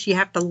positives. You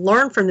have to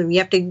learn from them. You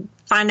have to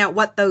find out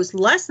what those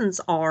lessons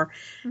are,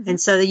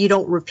 and so that you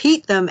don't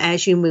repeat them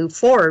as you move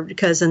forward,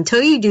 because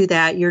until you do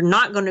that, you're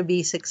not going to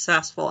be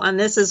successful. And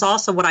this is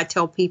also what I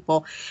tell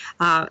people.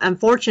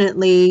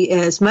 Unfortunately,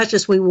 as much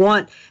as we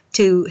want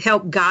to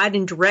help guide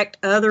and direct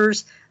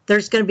others,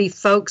 there's going to be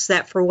folks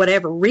that for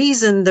whatever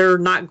reason, they're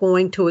not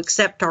going to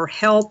accept our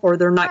help, or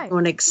they're not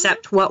going to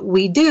accept what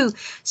we do.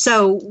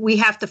 So we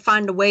have to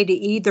find a way to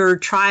either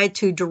try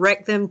to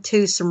direct them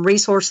to some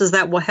resources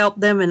that will help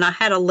them. And I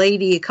had a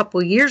lady a couple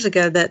of years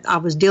ago that I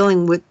was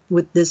dealing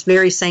with this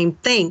very same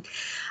thing.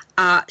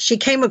 She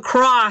came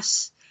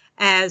across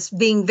as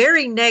being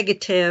very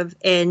negative,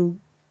 and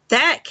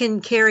that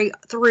can carry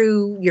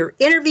through your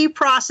interview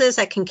process.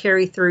 That can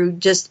carry through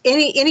just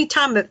any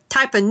type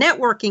of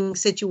networking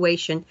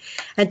situation.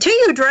 Until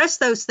you address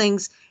those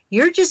things,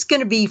 you're just going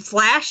to be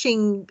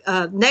flashing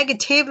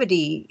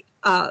negativity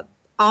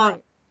all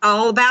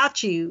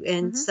about you.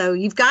 And so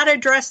you've got to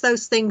address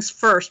those things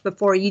first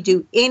before you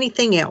do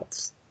anything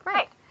else.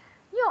 Right.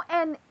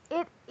 And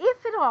if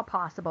at all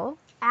possible,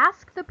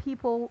 ask the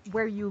people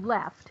where you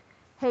left,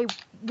 hey,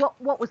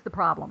 what was the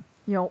problem?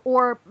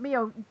 Or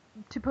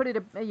to put it,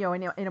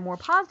 in a more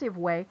positive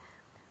way,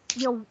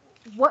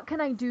 what can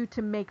I do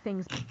to make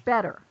things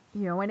better?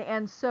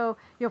 And so,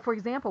 for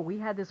example, we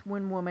had this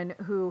one woman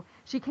who,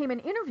 she came and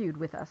interviewed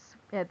with us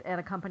at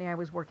a company I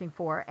was working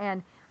for,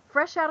 and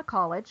fresh out of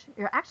college.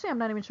 Actually, I'm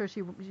not even sure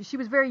she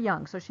was very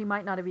young, so she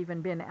might not have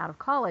even been out of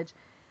college,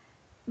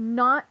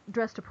 not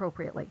dressed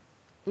appropriately,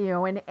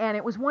 and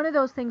it was one of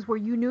those things where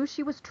you knew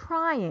she was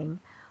trying,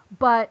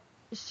 but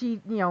she,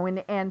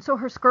 and so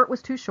her skirt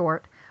was too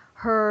short.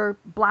 Her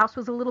blouse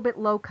was a little bit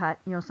low cut,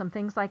 some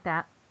things like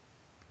that.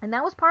 And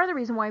that was part of the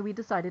reason why we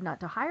decided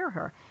not to hire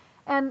her.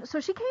 And so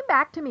she came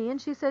back to me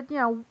and she said,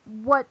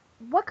 what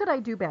could I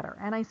do better?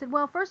 And I said,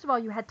 well, first of all,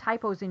 you had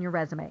typos in your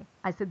resume.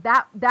 I said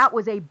that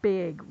was a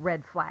big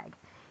red flag,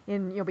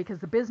 because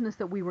the business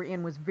that we were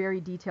in was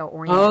very detail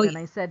oriented. Oh. And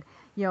I said,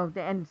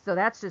 and so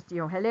that's just,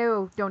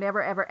 hello, don't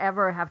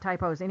ever have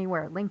typos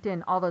anywhere,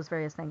 LinkedIn, all those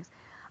various things.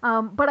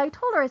 But I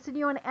told her, I said,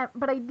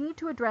 but I need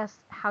to address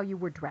how you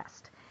were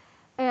dressed.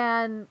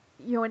 And,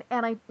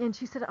 and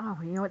she said, oh,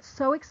 it's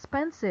so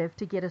expensive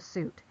to get a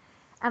suit.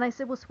 And I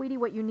said, well, sweetie,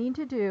 what you need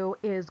to do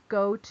is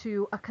go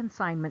to a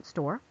consignment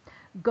store,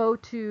 go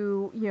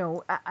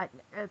to,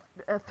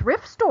 a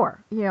thrift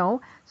store,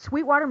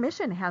 Sweetwater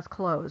Mission has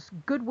clothes,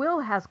 Goodwill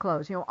has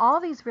clothes, all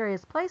these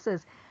various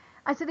places.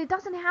 I said, it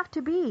doesn't have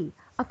to be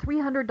a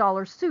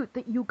 $300 suit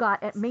that you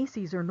got at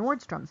Macy's or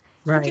Nordstrom's.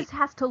 Right. It just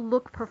has to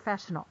look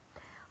professional.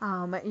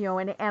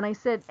 And I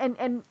said,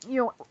 and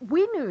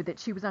we knew that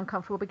she was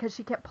uncomfortable because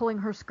she kept pulling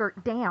her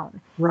skirt down.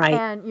 Right.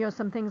 And,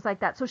 some things like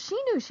that. So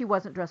she knew she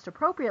wasn't dressed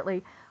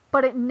appropriately,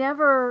 but it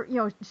never,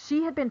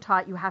 she had been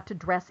taught you have to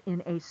dress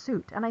in a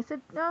suit. And I said,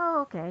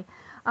 oh, okay,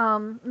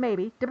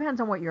 maybe. Depends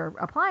on what you're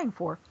applying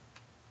for.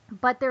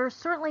 But there are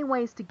certainly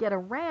ways to get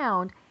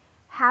around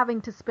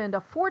having to spend a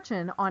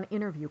fortune on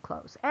interview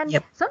clothes.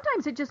 And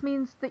sometimes it just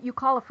means that you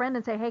call a friend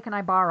and say, hey, can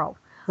I borrow?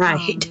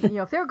 Right.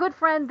 If they're a good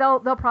friend, they'll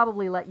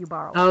probably let you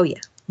borrow. Oh yeah,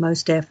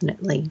 most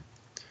definitely.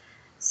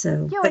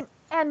 So,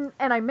 and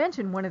I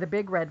mentioned one of the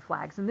big red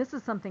flags, and this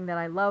is something that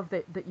I love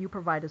that you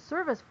provide a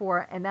service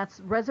for, and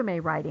that's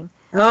resume writing.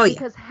 Oh yeah.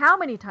 Because how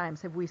many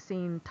times have we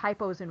seen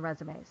typos in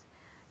resumes?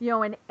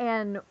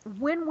 And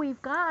when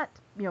we've got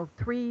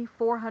 300,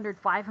 400,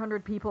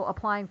 500 people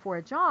applying for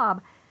a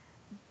job,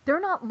 they're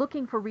not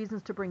looking for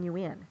reasons to bring you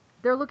in.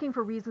 They're looking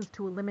for reasons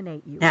to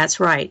eliminate you. That's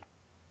right.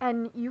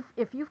 And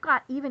if you've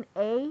got even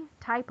a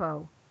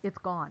typo, it's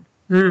gone.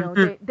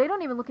 Mm-hmm. They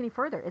don't even look any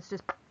further. It's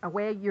just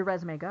away your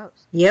resume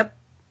goes. Yep.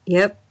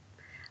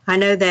 I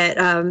know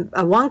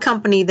that one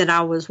company that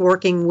I was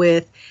working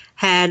with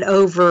had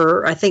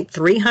over, I think,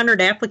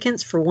 300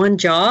 applicants for one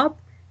job.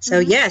 So,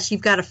 yes,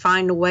 you've got to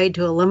find a way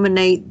to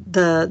eliminate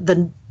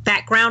the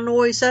background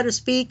noise, so to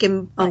speak,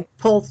 and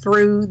pull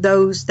through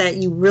those that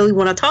you really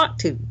want to talk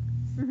to.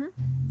 Mm-hmm.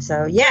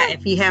 So,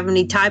 if you have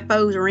any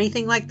typos or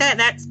anything like that,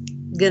 that's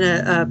going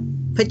to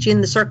put you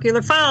in the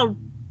circular file.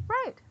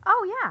 Right.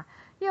 Oh, yeah.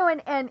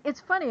 And it's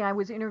funny, I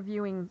was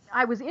interviewing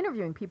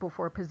people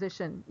for a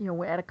position,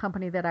 at a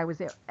company that I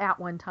was at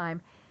one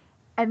time,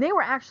 and they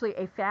were actually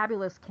a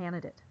fabulous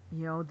candidate.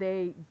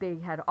 They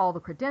had all the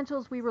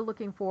credentials we were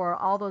looking for,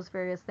 all those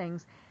various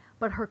things,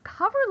 but her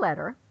cover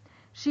letter,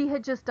 she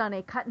had just done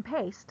a cut and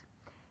paste,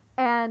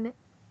 and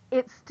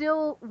it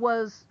still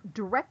was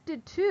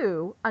directed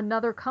to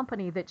another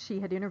company that she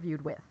had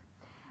interviewed with.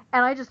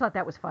 And I just thought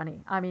that was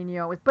funny. I mean,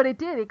 but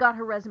it got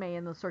her resume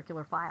in the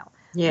circular file.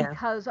 Yeah.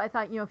 Because I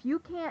thought, if you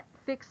can't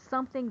fix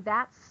something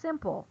that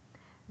simple,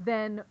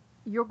 then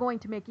you're going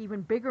to make even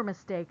bigger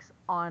mistakes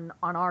on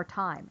our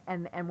time.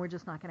 And we're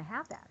just not going to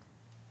have that.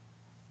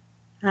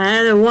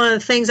 And one of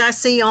the things I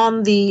see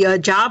on the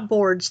job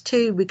boards,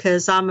 too,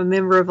 because I'm a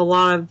member of a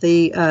lot of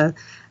the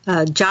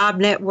job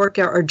network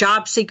or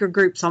job seeker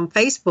groups on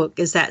Facebook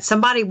is that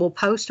somebody will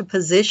post a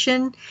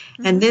position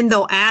and then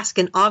they'll ask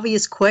an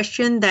obvious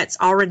question that's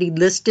already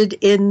listed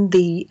in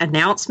the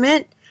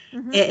announcement.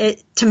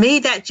 To me,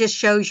 that just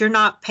shows you're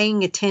not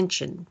paying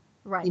attention.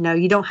 Right.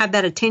 You don't have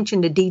that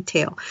attention to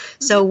detail.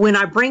 So when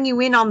I bring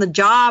you in on the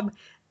job,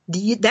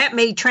 that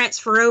may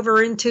transfer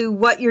over into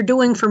what you're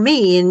doing for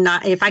me. And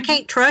if I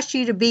can't trust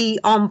you to be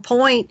on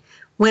point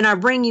when I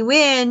bring you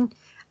in,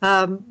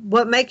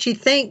 what makes you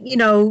think,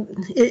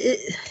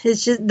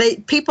 it's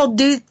just people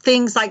do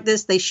things like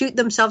this. They shoot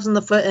themselves in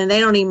the foot and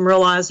they don't even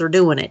realize they're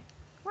doing it.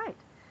 Right.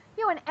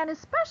 And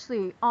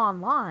especially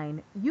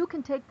online, you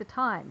can take the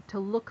time to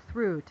look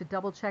through, to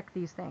double check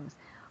these things.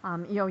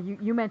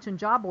 You mentioned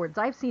job boards.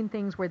 I've seen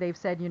things where they've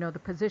said, the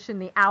position,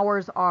 the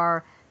hours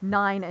are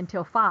 9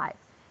 until 5.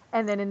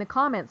 And then in the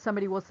comments,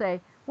 somebody will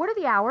say, what are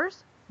the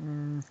hours?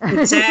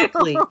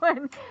 Exactly.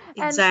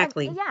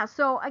 Exactly. And yeah.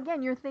 So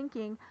again, you're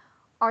thinking,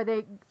 are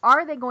they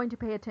going to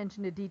pay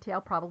attention to detail?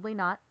 Probably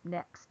not.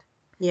 Next.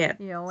 Yeah.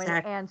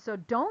 Exactly. And so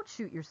don't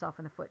shoot yourself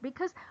in the foot,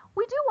 because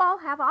we do all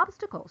have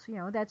obstacles.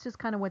 That's just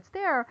kind of what's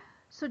there.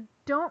 So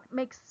don't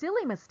make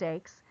silly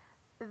mistakes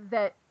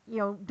that,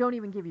 don't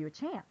even give you a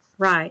chance.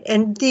 Right.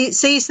 And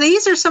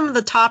these are some of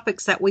the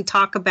topics that we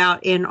talk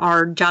about in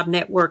our job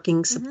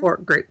networking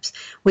support groups.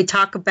 We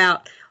talk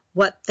about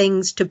what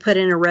things to put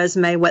in a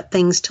resume, what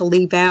things to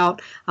leave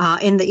out.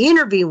 In the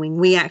interviewing,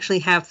 we actually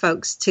have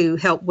folks to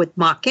help with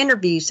mock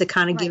interviews to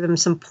kind of give them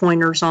some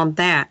pointers on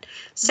that.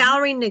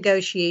 Salary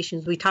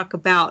negotiations, we talk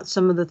about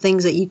some of the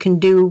things that you can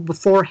do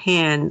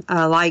beforehand.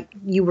 Like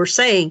you were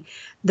saying,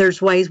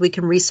 there's ways we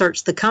can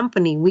research the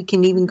company. We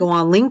can even go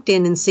on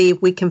LinkedIn and see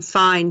if we can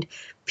find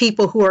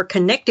people who are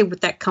connected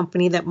with that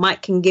company that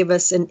can give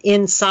us an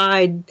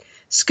inside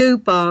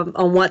scoop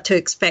on what to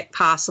expect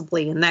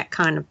possibly and that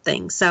kind of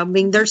thing. So,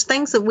 there's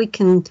things that we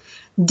can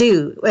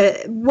do.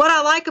 What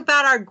I like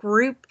about our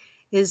group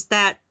is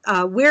that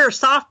we're a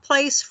soft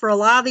place for a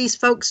lot of these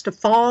folks to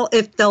fall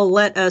if they'll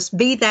let us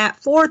be that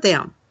for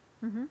them.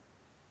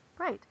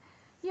 Right.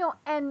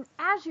 And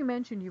as you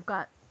mentioned, you've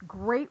got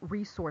great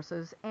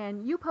resources,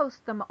 and you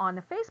post them on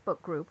the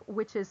Facebook group,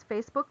 which is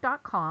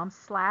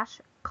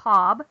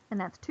facebook.com/Cobb,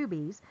 and that's 2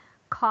 B's,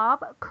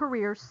 Cobb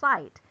Career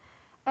Site.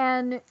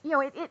 And,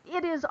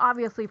 it is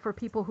obviously for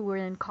people who are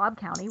in Cobb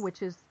County,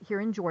 which is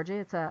here in Georgia.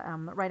 It's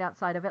right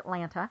outside of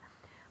Atlanta.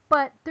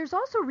 But there's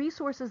also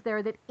resources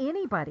there that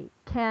anybody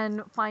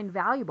can find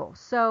valuable.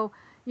 So,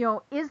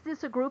 is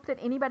this a group that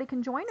anybody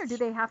can join, or do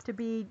they have to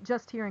be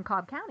just here in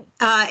Cobb County?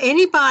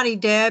 Anybody,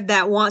 Deb,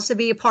 that wants to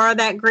be a part of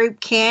that group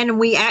can. And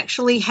we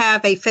actually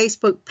have a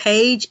Facebook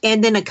page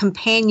and then a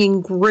companion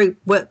group.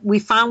 What we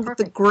found with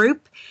the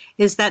group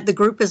is that the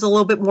group is a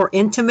little bit more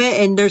intimate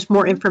and there's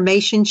more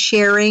information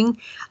sharing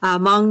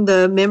among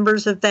the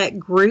members of that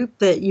group,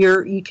 that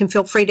you can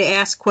feel free to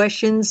ask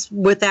questions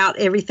without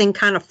everything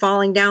kind of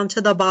falling down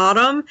to the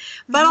bottom.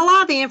 But a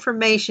lot of the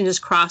information is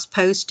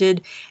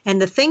cross-posted. And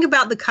the thing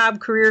about the Cobb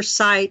Career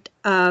Site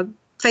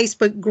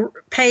Facebook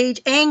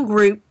page and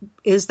group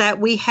is that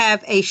we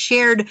have a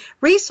shared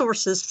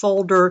resources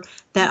folder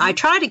that I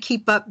try to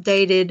keep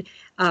updated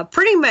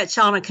pretty much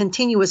on a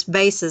continuous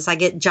basis. I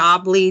get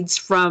job leads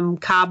from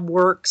Cobb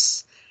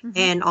Works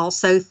and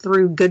also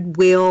through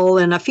Goodwill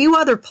and a few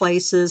other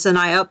places, and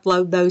I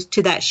upload those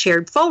to that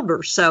shared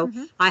folder. So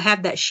I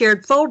have that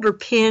shared folder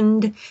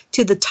pinned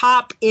to the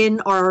top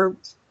in our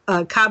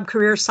Cobb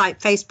Career Site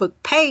Facebook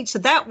page, so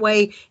that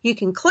way you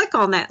can click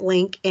on that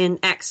link and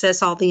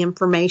access all the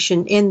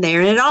information in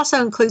there. And it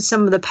also includes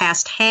some of the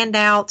past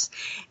handouts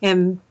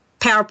and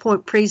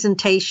PowerPoint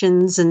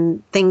presentations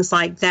and things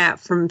like that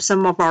from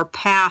some of our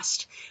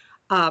past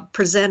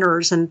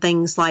presenters and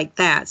things like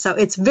that. So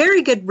it's a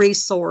very good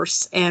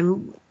resource.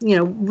 And,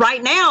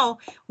 right now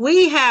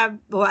we have,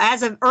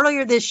 as of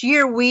earlier this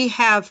year, we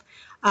have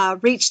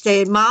reached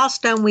a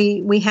milestone.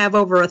 We have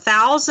over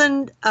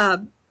 1,000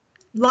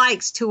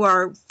 likes to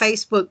our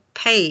Facebook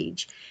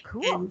page.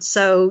 Cool. And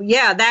so,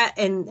 that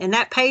and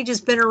that page has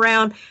been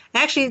around.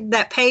 Actually,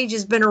 that page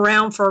has been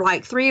around for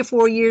like 3 or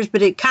 4 years,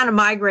 but it kind of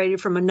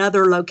migrated from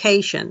another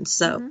location.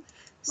 So,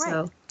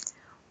 Right.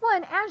 Well,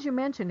 and as you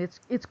mentioned,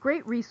 it's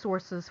great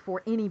resources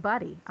for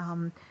anybody.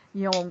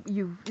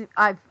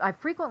 I've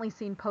frequently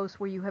seen posts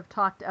where you have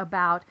talked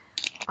about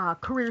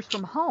careers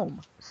from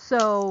home.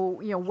 So,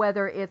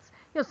 whether it's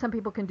some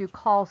people can do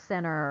call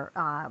center,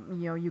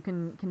 you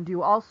can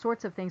do all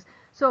sorts of things.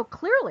 So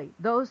clearly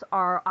those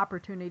are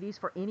opportunities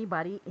for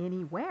anybody,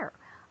 anywhere.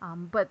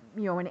 But,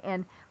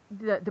 and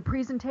the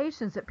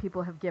presentations that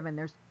people have given,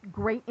 there's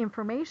great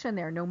information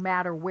there no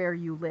matter where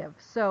you live.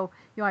 So,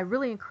 I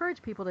really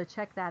encourage people to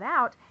check that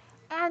out.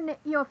 And,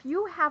 if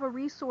you have a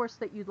resource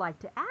that you'd like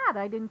to add,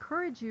 I'd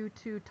encourage you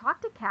to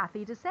talk to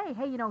Kathy to say,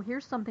 hey,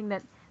 here's something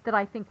that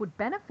I think would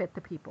benefit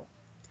the people.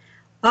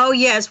 Oh,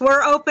 yes.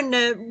 We're open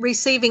to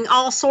receiving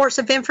all sorts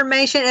of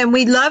information, and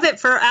we love it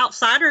for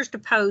outsiders to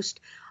post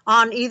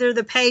on either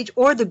the page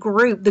or the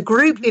group. The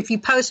group, if you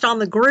post on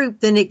the group,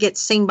 then it gets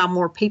seen by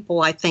more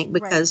people, I think,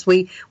 because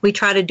we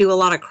try to do a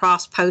lot of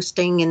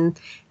cross-posting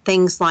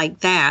things like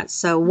that.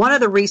 So one of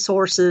the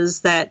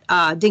resources that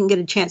didn't get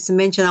a chance to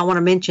mention, I want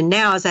to mention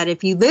now, is that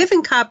if you live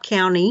in Cobb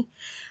County,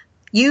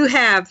 you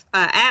have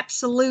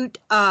absolute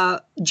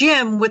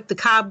gem with the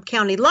Cobb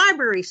County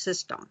Library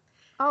System.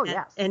 Oh,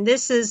 yes. And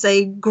this is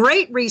a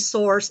great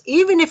resource.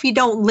 Even if you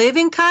don't live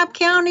in Cobb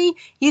County,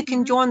 you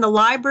can join the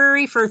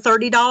library for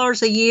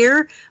 $30 a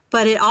year.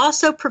 But it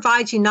also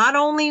provides you not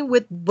only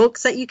with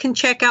books that you can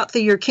check out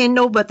through your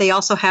Kindle, but they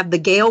also have the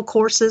Gale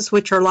courses,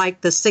 which are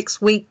like the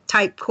 6-week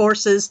type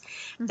courses.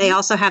 They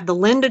also have the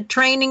Linda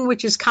training,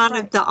 which is kind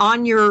of the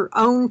on your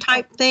own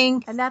type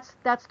thing. And that's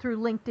through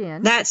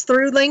LinkedIn. That's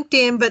through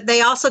LinkedIn, but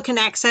they also can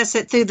access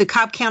it through the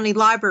Cobb County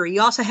Library.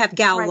 You also have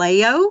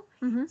Galileo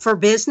for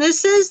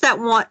businesses that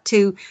want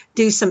to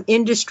do some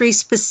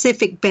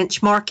industry-specific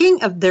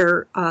benchmarking of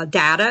their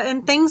data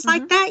and things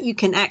like that. You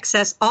can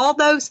access all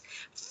those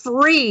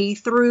free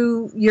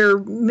through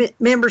your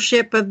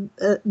membership of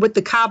with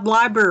the Cobb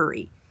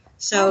Library.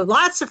 So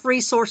lots of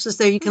resources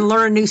there. You can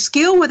learn a new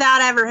skill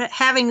without ever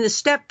having to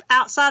step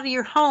outside of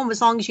your home,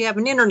 as long as you have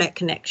an internet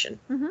connection.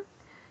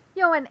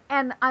 You know,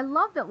 and I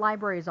love that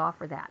libraries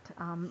offer that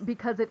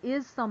because it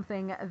is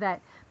something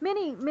that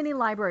many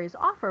libraries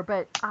offer.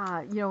 But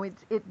you know,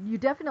 you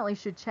definitely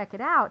should check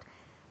it out.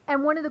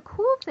 And one of the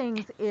cool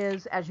things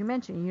is, as you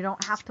mentioned, you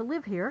don't have to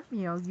live here.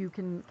 You know, you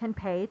can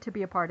pay to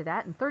be a part of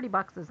that, and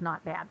 $30 is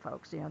not bad,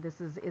 folks. You know,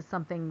 this is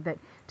something that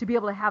to be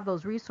able to have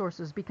those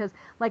resources, because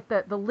like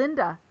the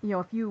Linda, you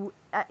know,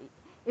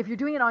 if you're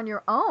doing it on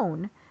your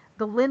own,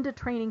 the Linda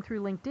training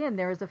through LinkedIn,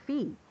 there is a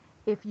fee.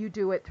 If you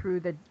do it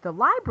through the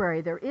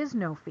library, there is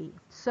no fee.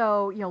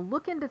 So, you know,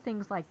 look into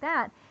things like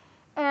that.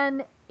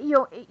 And, you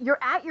know, you're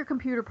at your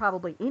computer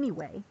probably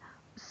anyway.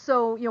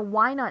 So, you know,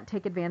 why not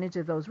take advantage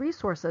of those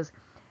resources?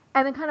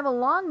 And then kind of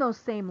along those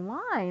same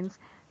lines,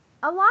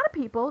 a lot of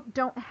people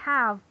don't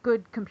have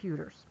good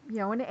computers, you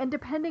know, and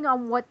depending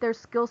on what their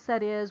skill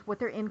set is, what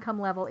their income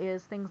level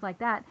is, things like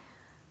that,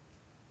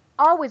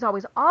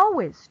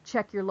 always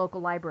check your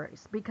local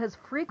libraries, because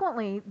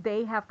frequently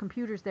they have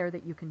computers there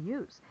that you can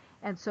use.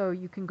 And so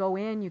you can go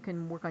in, you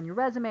can work on your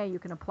resume, you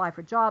can apply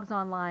for jobs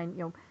online. You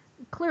know,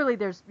 clearly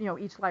there's, you know,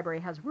 each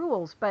library has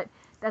rules, but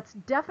that's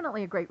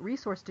definitely a great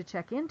resource to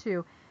check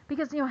into,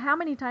 because, you know, how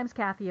many times,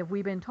 Kathy, have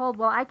we been told,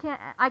 well, I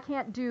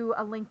can't do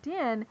a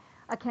LinkedIn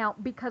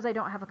account because I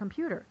don't have a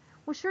computer?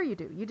 Well, sure you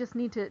do. You just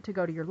need to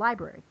go to your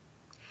library.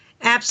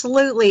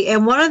 Absolutely.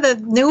 And one of the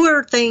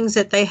newer things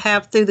that they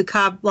have through the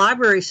Cobb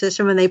Library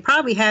System, and they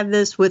probably have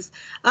this with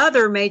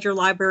other major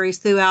libraries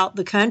throughout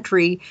the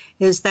country,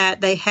 is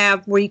that they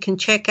have where you can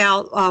check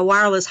out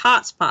wireless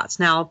hotspots.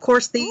 Now, of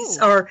course, these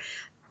are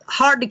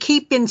hard to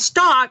keep in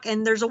stock,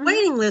 and there's a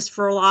waiting list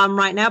for a lot of them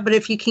right now. But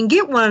if you can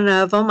get one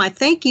of them, I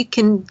think you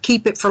can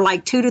keep it for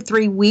like 2 to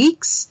 3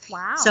 weeks.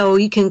 Wow. So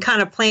you can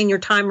kind of plan your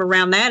time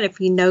around that if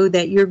you know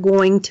that you're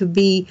going to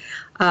be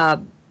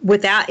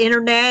without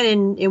internet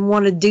and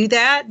want to do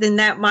that, then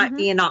that might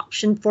be an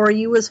option for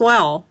you as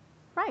well.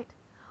 Right.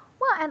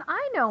 Well, and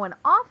I know an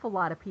awful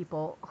lot of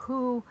people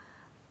who,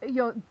 you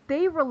know,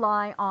 they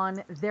rely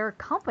on their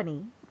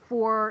company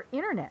for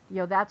internet. You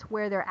know, that's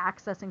where they're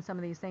accessing some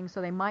of these things,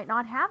 so they might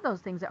not have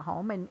those things at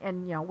home, and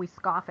you know, we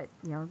scoff at,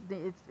 you know,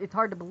 it's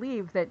hard to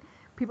believe that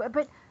people,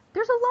 but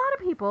there's a lot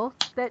of people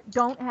that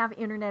don't have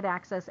internet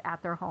access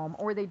at their home,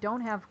 or they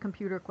don't have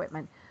computer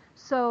equipment.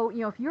 So,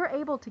 you know, if you're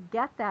able to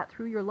get that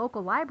through your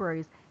local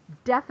libraries,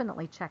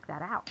 definitely check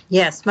that out.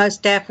 Yes,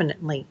 most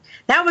definitely.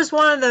 That was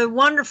one of the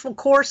wonderful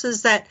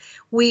courses that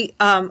we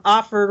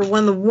offered,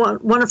 one of the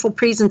wonderful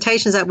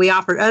presentations that we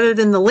offered, other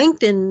than the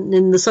LinkedIn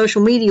and the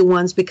social media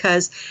ones,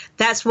 because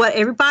that's what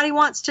everybody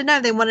wants to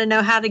know. They want to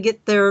know how to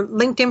get their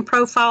LinkedIn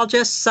profile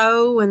just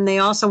so, and they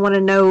also want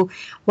to know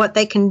what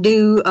they can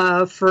do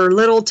for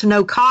little to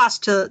no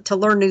cost to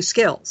learn new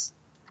skills.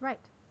 Right.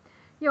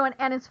 You know,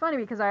 and it's funny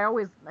because I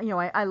always, you know,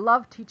 I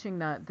love teaching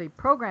the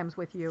programs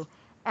with you,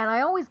 and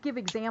I always give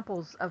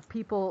examples of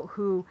people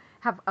who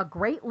have a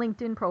great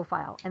LinkedIn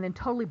profile and then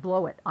totally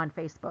blow it on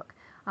Facebook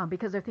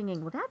because they're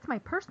thinking, well, that's my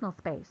personal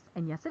space.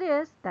 And yes, it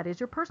is. That is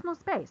your personal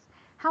space.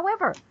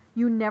 However,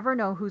 you never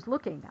know who's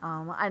looking.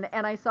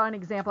 And I saw an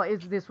example.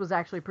 This was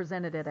actually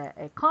presented at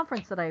a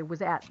conference that I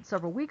was at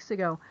several weeks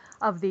ago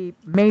of the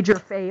major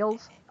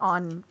fails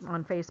on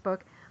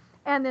Facebook.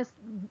 And this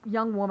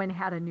young woman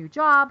had a new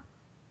job,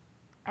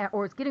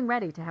 or is getting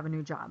ready to have a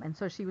new job. And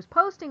so she was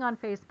posting on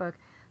Facebook,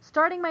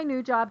 starting my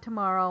new job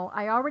tomorrow.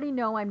 I already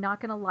know I'm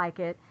not going to like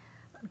it.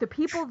 The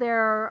people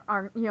there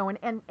are, you know,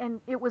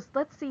 and it was,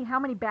 let's see how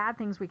many bad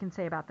things we can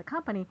say about the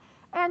company.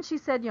 And she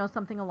said, you know,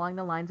 something along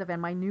the lines of,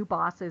 and my new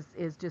boss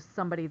is just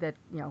somebody that,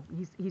 you know,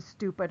 he's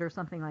stupid or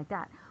something like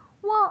that.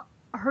 Well,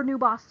 her new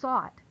boss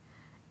saw it.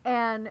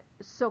 And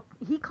so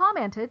he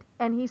commented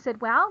and he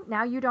said, well,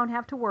 now you don't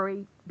have to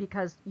worry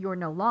because you're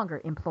no longer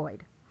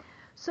employed.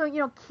 So, you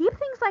know, keep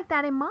things like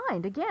that in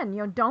mind. Again, you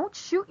know, don't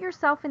shoot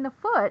yourself in the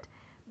foot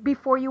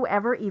before you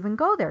ever even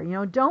go there. You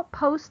know, don't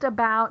post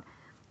about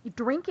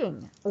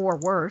drinking or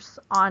worse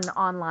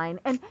online.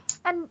 And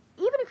even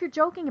if you're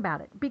joking about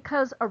it,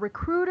 because a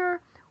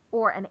recruiter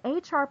or an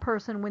HR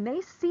person, when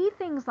they see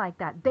things like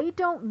that, they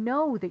don't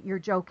know that you're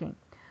joking.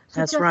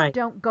 So That's just right.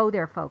 don't go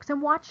there, folks.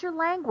 And watch your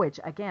language.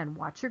 Again,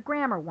 watch your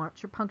grammar,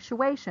 watch your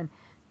punctuation.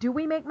 Do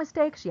we make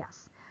mistakes?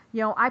 Yes.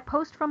 I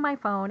post from my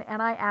phone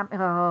and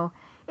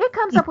it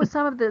comes up with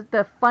some of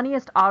the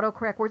funniest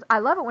autocorrect words. I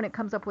love it when it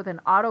comes up with an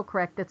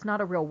autocorrect that's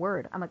not a real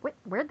word. I'm like, wait,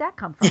 where'd that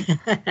come from?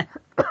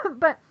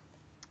 But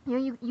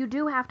you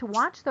do have to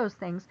watch those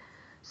things.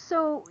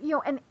 So,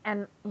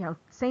 and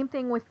same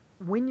thing with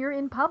when you're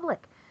in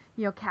public.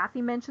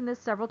 Kathy mentioned this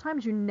several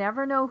times. You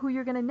never know who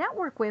you're going to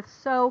network with.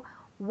 So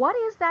what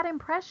is that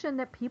impression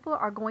that people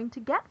are going to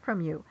get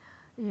from you?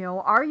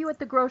 Are you at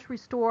the grocery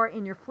store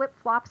in your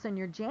flip-flops and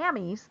your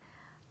jammies,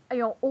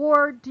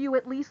 or do you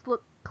at least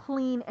look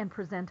clean and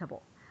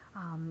presentable?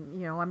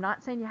 I'm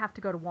not saying you have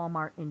to go to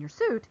Walmart in your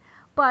suit,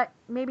 but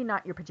maybe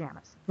not your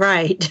pajamas.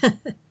 Right.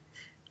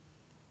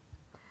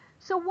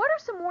 So what are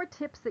some more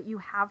tips that you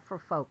have for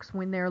folks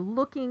when they're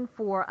looking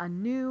for a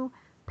new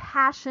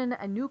passion,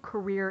 a new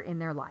career in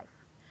their life?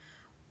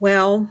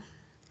 Well,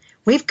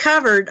 we've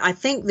covered, I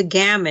think, the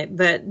gamut,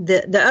 but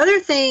the other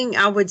thing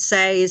I would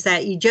say is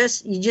that you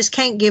just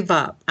can't give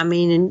up. I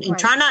mean, and Right.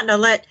 try not to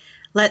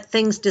let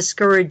things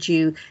discourage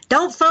you.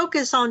 Don't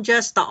focus on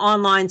just the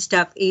online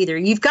stuff either.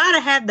 You've got to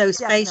have those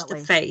face to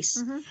Definitely.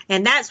 face.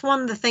 And that's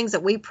one of the things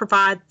that we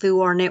provide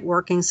through our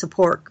networking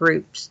support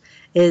groups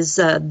is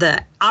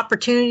the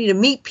opportunity to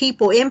meet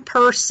people in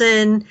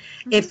person.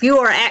 If you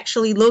are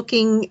actually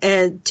looking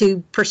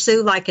to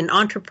pursue like an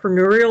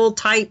entrepreneurial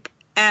type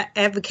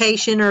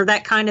avocation or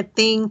that kind of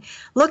thing,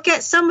 look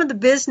at some of the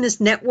business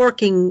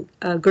networking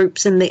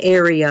groups in the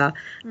area.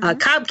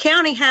 Cobb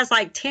County has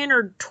like 10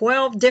 or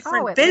 12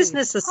 different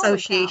business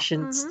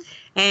associations.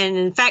 And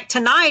in fact,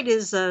 tonight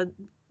is a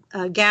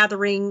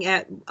gathering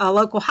at a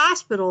local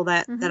hospital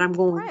that I'm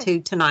going to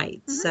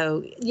tonight.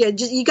 So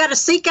you got to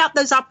seek out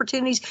those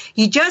opportunities.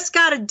 You just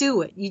got to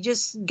do it. You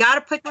just got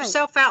to put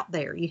yourself out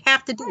there. You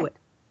have to do it.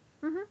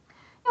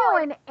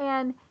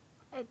 And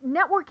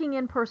networking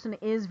in person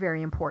is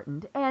very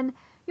important. And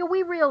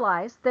we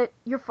realize that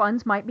your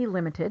funds might be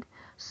limited.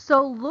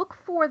 So look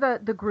for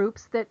the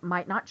groups that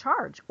might not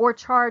charge or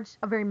charge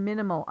a very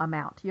minimal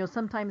amount.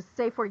 Sometimes,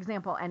 say, for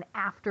example, an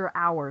after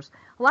hours.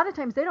 A lot of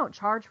times they don't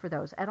charge for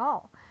those at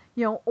all.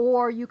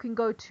 Or you can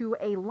go to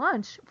a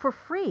lunch for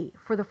free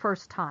for the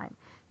first time.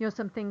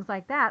 Some things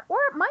like that. Or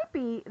it might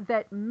be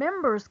that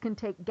members can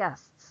take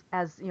guests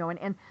as,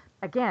 and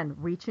again,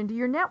 reach into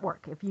your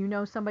network. If you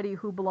know somebody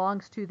who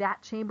belongs to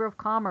that Chamber of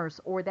Commerce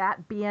or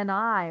that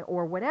BNI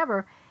or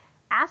whatever,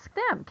 ask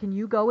them, can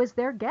you go as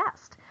their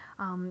guest?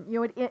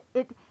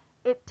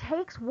 It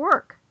takes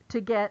work to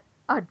get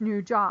a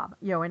new job,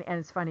 and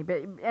it's funny,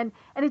 but and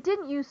it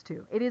didn't used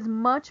to. It is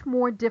much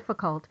more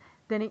difficult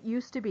than it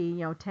used to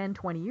be, 10,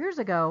 20 years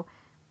ago.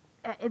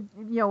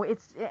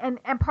 It's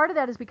and part of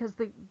that is because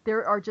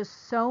there are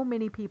just so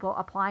many people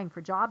applying for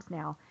jobs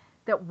now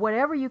that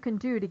whatever you can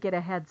do to get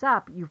a heads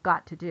up, you've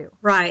got to do.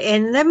 Right.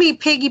 And let me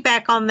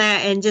piggyback on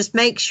that and just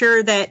make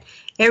sure that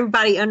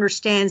everybody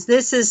understands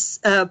this is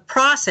a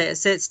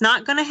process. It's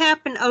not going to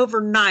happen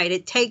overnight.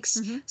 It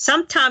takes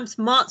sometimes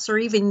months or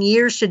even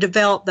years to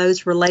develop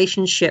those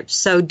relationships.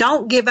 So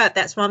don't give up.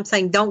 That's what I'm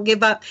saying. Don't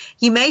give up.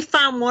 You may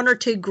find one or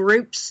two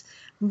groups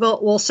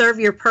will serve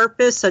your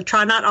purpose. So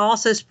try not to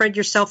also spread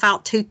yourself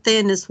out too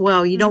thin as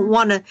well. You don't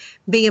want to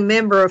be a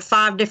member of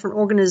 5 different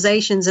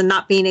organizations and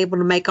not being able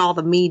to make all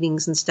the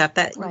meetings and stuff.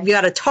 That you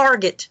got to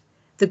target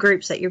the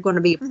groups that you're going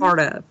to be a part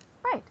of.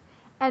 Right.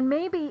 And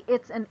maybe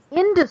it's an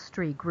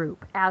industry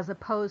group as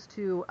opposed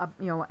to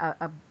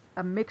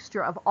a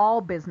mixture of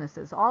all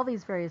businesses, all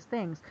these various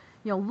things.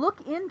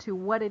 Look into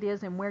what it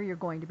is and where you're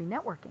going to be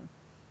networking.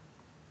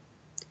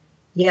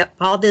 Yep.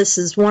 All this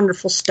is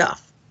wonderful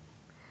stuff.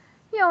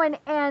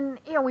 And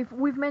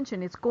we've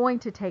mentioned it's going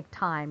to take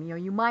time.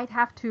 You might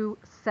have to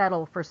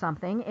settle for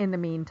something in the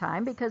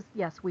meantime because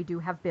yes, we do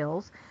have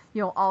bills.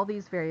 All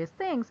these various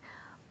things,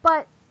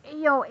 but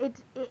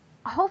it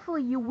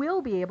hopefully you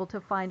will be able to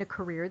find a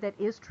career that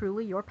is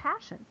truly your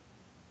passion.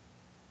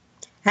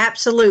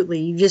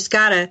 Absolutely. You just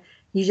gotta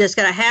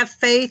have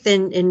faith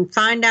and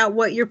find out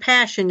what your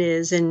passion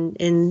is, and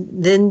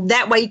then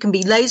that way you can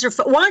be laser.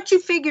 Once you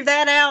figure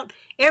that out,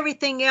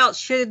 everything else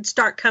should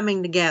start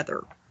coming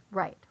together.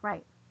 Right.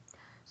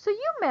 So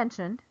you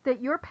mentioned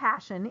that your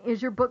passion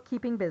is your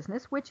bookkeeping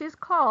business, which is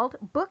called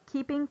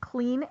Bookkeeping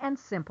Clean and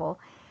Simple.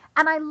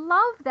 And I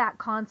love that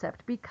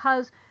concept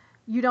because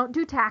you don't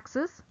do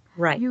taxes.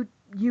 Right. You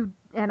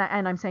and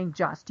I'm saying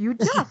you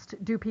just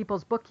do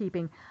people's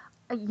bookkeeping.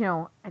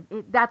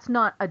 That's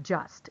not a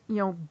just.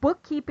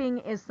 Bookkeeping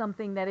is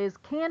something that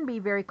can be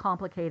very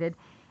complicated.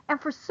 And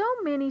for so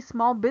many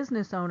small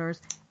business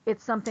owners,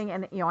 it's something,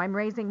 and I'm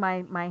raising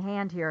my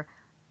hand here.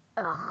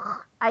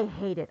 Ugh, I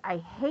hate it. I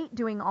hate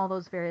doing all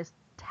those various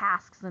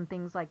tasks and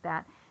things like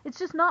that. It's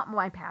just not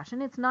my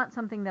passion. It's not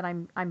something that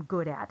I'm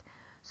good at.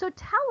 So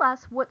tell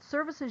us what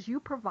services you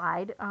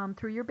provide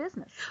through your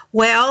business.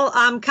 Well,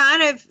 I'm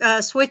kind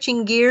of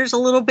switching gears a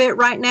little bit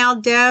right now,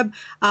 Deb.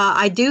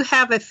 I do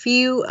have a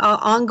few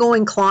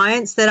ongoing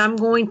clients that I'm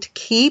going to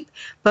keep,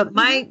 but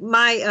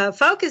my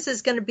focus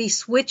is going to be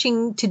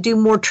switching to do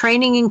more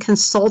training and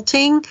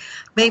consulting,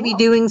 maybe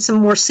doing some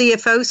more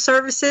CFO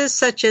services,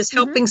 such as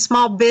helping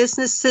small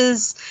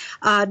businesses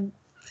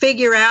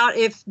figure out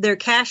if their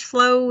cash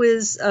flow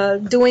is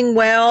doing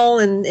well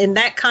and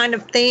that kind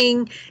of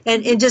thing,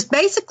 and just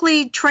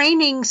basically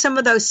training some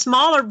of those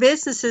smaller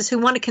businesses who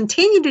want to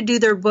continue to do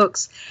their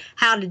books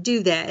how to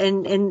do that,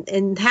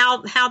 and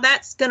how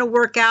that's going to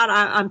work out.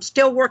 I'm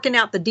still working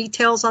out the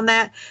details on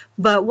that,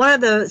 but one of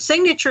the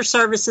signature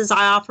services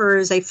I offer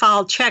is a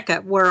file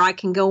checkup where I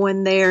can go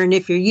in there, and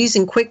if you're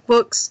using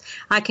QuickBooks,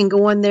 I can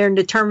go in there and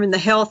determine the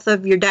health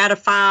of your data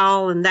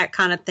file and that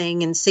kind of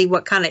thing, and see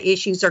what kind of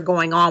issues are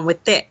going on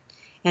with it,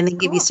 and then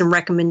give you some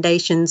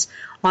recommendations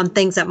on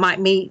things that might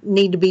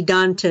need to be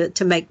done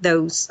to make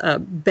those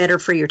better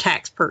for your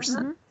tax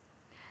person.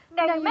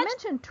 Now, you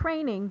mentioned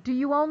training. Do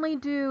you only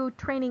do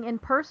training in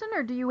person,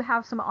 or do you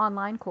have some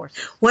online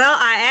courses? Well,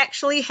 I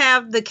actually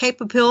have the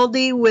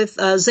capability with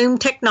Zoom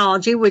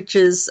technology, which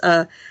is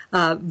a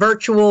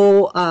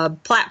virtual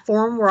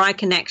platform where I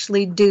can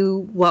actually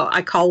do what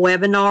I call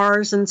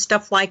webinars and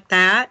stuff like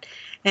that.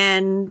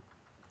 And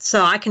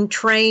so I can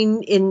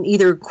train in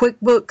either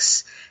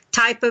QuickBooks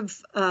type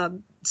of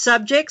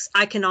subjects.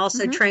 I can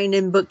also train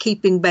in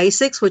bookkeeping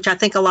basics, which I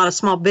think a lot of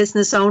small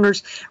business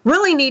owners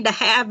really need to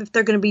have if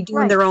they're going to be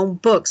doing their own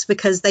books,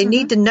 because they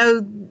need to know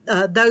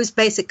those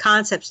basic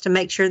concepts to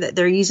make sure that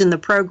they're using the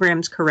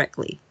programs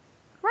correctly.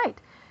 Right.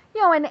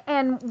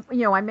 And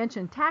I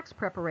mentioned tax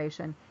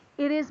preparation.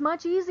 It is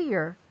much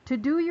easier to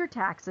do your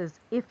taxes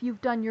if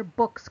you've done your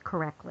books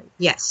correctly.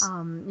 Yes.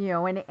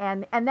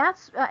 And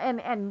that's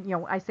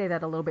I say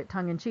that a little bit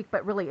tongue in cheek,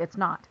 but really it's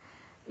not.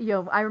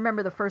 I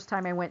remember the first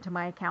time I went to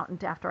my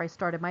accountant after I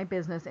started my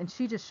business, and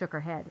she just shook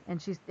her head,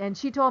 and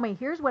she told me,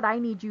 here's what I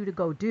need you to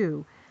go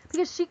do,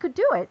 because she could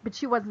do it, but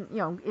she wasn't,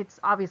 it's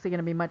obviously going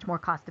to be much more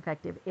cost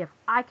effective if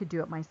I could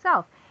do it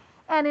myself.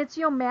 And it's,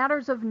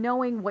 matters of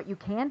knowing what you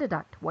can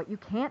deduct, what you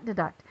can't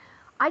deduct.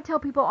 I tell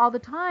people all the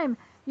time,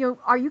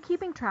 are you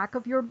keeping track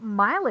of your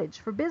mileage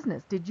for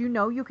business? Did you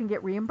know you can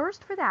get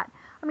reimbursed for that?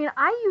 I mean,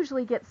 I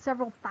usually get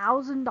several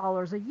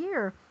 $1,000s a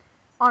year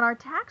on our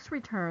tax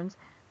returns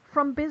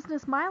from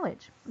business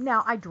mileage.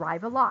 Now, I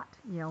drive a lot.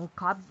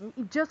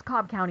 Just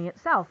Cobb County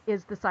itself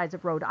is the size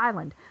of Rhode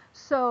Island.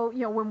 So,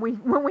 when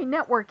we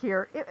network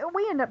here,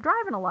 we end up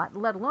driving a lot,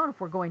 let alone if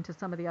we're going to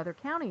some of the other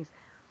counties.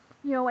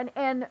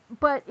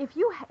 But if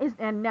you,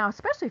 and now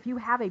especially if you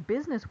have a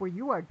business where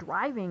you are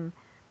driving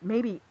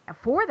maybe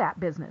for that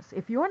business,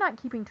 if you're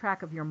not keeping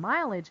track of your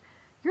mileage,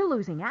 you're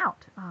losing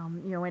out.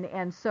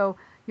 So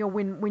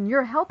when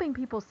you're helping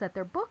people set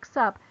their books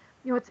up,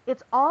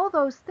 it's all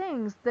those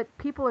things that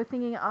people are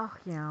thinking,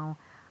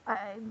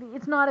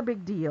 it's not a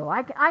big deal.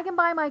 I can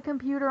buy my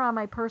computer on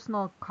my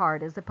personal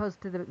card as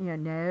opposed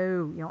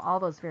to all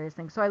those various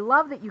things. So I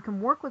love that you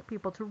can work with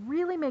people to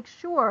really make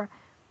sure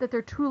that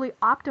they're truly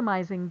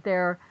optimizing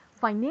their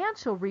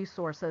financial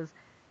resources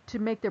to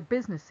make their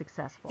business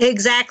successful.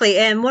 Exactly.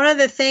 And one of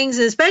the things,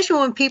 especially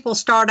when people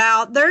start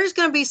out, there's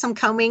going to be some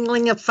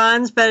commingling of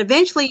funds, but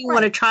eventually you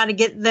want to try to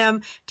get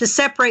them to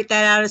separate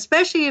that out,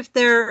 especially if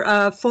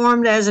they're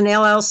formed as an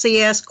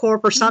LLC, S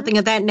Corp, or something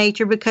of that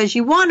nature, because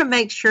you want to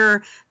make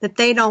sure that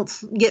they don't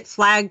get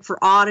flagged for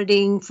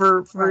auditing,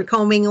 for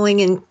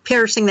commingling and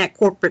piercing that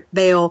corporate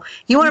veil.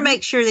 You want to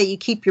make sure that you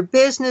keep your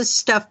business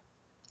stuff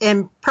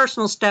and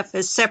personal stuff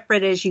as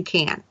separate as you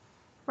can.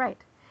 Right.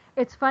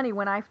 It's funny,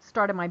 when I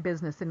started my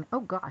business, and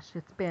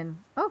it's been,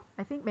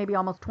 I think maybe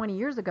almost 20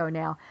 years ago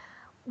now,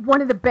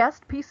 one of the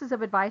best pieces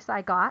of advice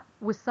I got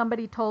was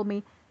somebody told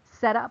me,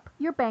 set up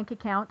your bank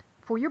account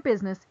for your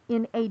business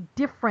in a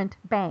different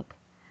bank.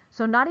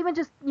 So not even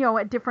just,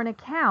 a different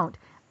account,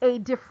 a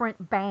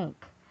different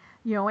bank.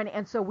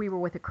 And so we were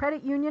with a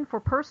credit union for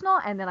personal,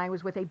 and then I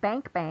was with a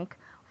bank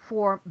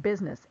for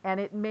business, and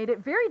it made it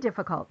very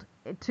difficult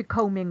to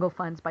commingle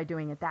funds by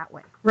doing it that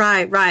way.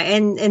 Right.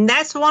 And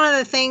that's one of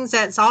the things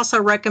that's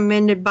also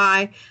recommended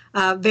by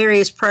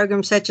various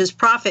programs such as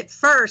Profit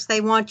First.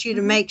 They want you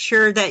to make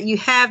sure that you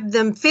have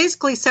them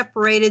physically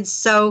separated,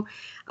 so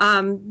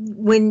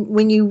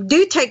when you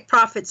do take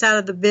profits out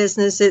of the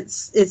business,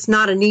 it's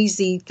not an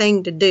easy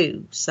thing to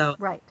do. So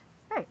Right.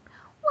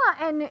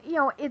 Well, and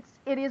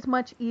it is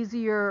much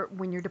easier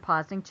when you're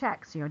depositing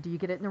checks. Do you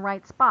get it in the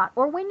right spot?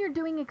 Or when you're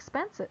doing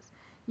expenses,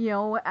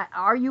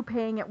 are you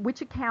paying it?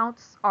 Which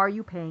accounts are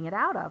you paying it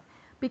out of?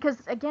 Because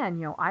again,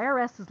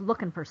 IRS is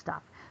looking for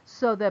stuff.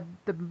 So the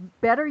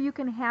better you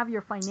can have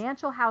your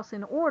financial house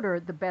in order,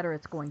 the better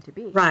it's going to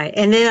be. Right.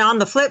 And then on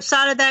the flip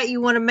side of that, you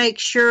want to make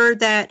sure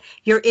that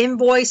you're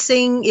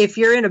invoicing. If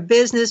you're in a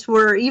business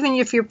where, even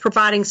if you're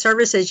providing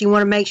services, you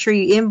want to make sure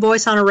you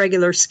invoice on a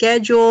regular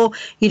schedule.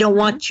 You don't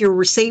want your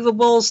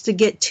receivables to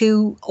get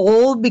too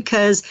old,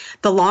 because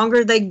the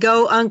longer they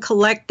go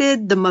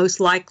uncollected, the most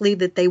likely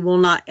that they will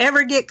not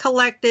ever get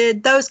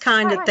collected, those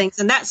kind of things.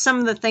 And that's some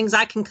of the things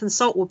I can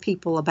consult with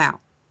people about.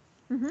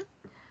 Mm-hmm.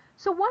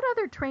 So what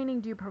other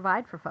training do you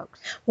provide for folks?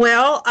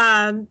 Well,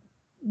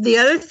 the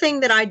other thing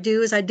that I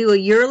do is I do a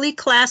yearly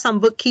class on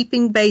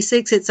bookkeeping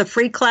basics. It's a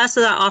free class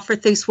that I offer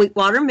through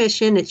Sweetwater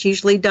Mission. It's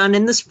usually done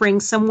in the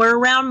spring, somewhere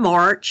around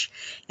March.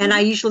 And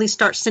I usually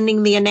start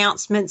sending the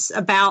announcements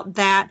about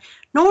that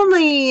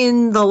normally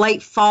in the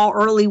late fall,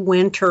 early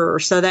winter,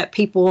 so that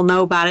people will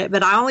know about it.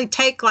 But I only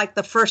take like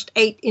the first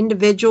 8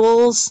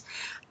 individuals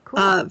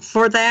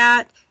for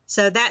that.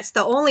 So that's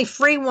the only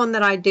free one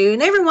that I do.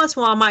 And every once in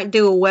a while I might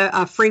do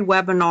a free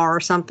webinar or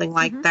something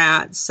like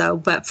that. So,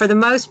 but for the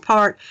most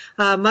part,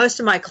 most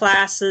of my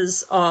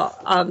classes,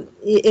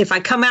 if I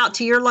come out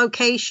to your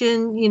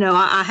location, you know,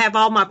 I have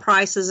all my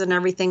prices and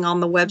everything on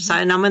the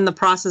website, and I'm in the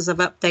process of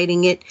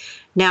updating it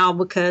now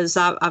because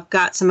I've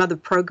got some other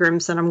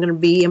programs that I'm going to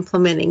be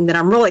implementing that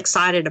I'm really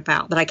excited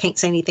about that I can't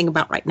say anything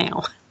about right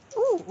now.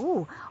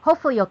 Ooh.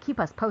 Hopefully you'll keep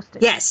us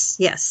posted.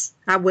 Yes,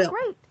 I will.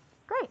 Great.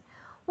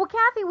 Well,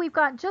 Kathy, we've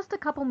got just a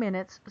couple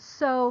minutes,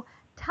 so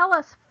tell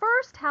us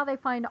first how they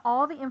find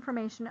all the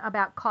information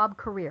about Cobb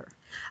Career.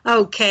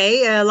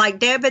 Okay, like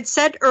Deb had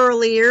said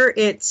earlier,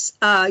 it's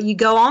you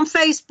go on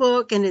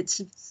Facebook, and it's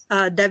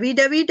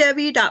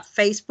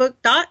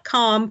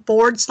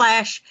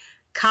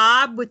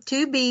www.facebook.com/Cobb with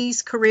 2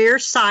 B's career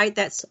site.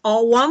 That's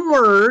all one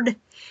word.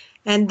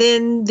 And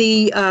then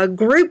the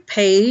group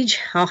page,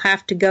 I'll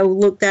have to go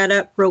look that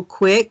up real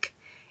quick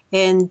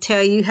and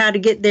tell you how to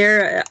get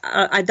there.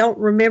 I don't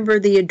remember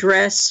the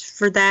address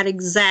for that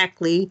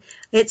exactly.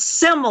 It's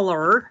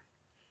similar.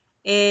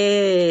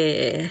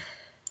 They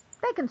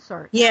can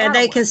search. Yeah,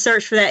 they can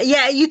search for that.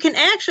 Yeah, you can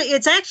actually,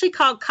 it's actually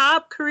called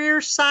Cobb Career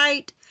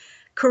Site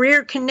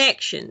Career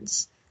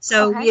Connections.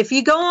 So if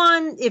you go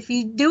on, if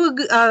you do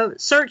a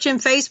search in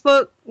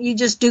Facebook, you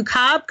just do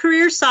Cobb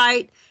Career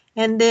Site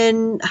and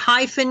then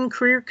 -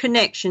 Career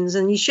Connections,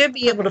 and you should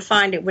be able to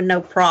find it with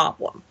no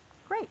problem.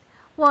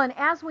 Well, and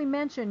as we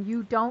mentioned,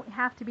 you don't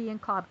have to be in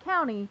Cobb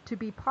County to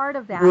be part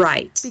of that.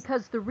 Right.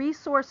 Because the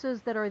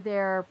resources that are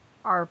there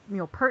are,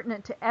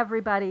 pertinent to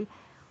everybody.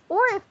 Or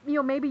if,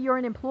 maybe you're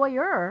an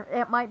employer,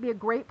 it might be a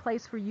great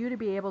place for you to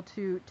be able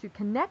to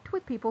connect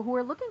with people who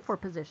are looking for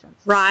positions.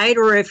 Right.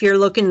 Or if you're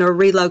looking to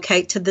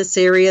relocate to this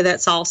area,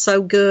 that's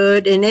also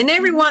good. And then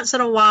every once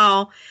in a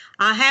while,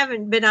 I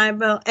haven't been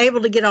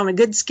able to get on a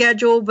good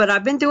schedule, but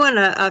I've been doing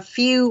a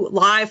few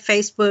live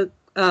Facebook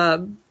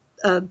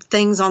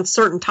things on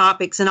certain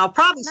topics, and I'll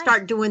probably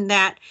start doing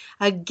that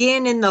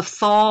again in the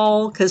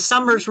fall, because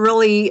summer's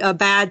really a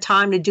bad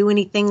time to do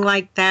anything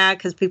like that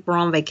because people are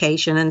on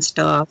vacation and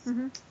stuff.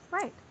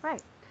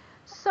 Right.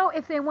 So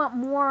if they want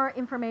more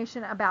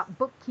information about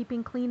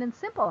bookkeeping clean and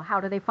simple, how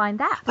do they find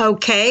that?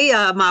 Okay,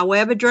 my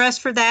web address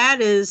for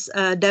that is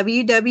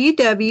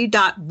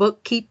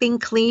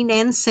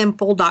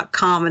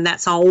www.bookkeepingcleanandsimple.com, and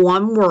that's all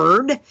one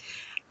word.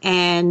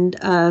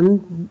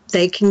 And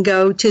they can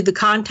go to the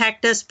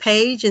Contact Us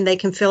page and they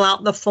can fill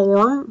out the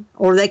form,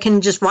 or they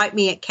can just write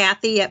me at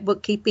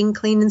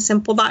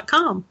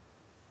Kathy@bookkeepingcleanandsimple.com.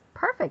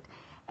 Perfect.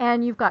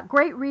 And you've got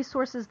great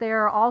resources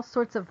there, all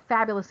sorts of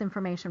fabulous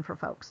information for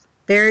folks.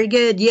 Very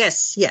good.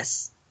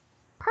 Yes.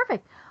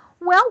 Perfect.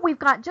 Well, we've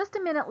got just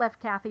a minute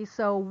left, Kathy.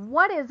 So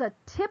what is a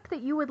tip that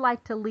you would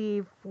like to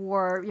leave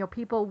for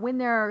people when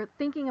they're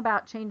thinking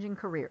about changing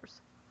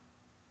careers?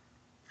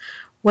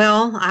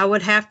 Well, I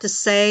would have to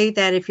say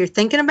that if you're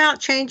thinking about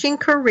changing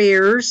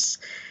careers,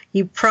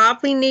 you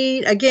probably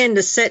need, again,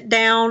 to sit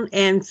down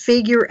and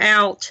figure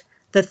out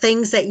the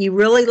things that you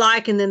really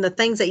like and then the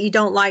things that you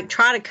don't like.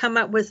 Try to come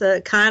up with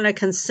a kind of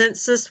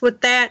consensus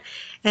with that.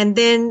 And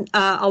then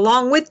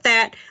along with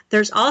that,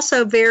 there's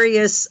also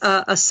various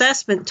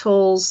assessment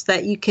tools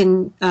that you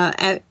can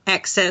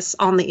access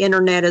on the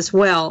internet as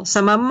well.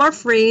 Some of them are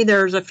free.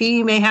 There's a few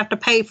you may have to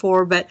pay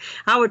for, but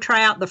I would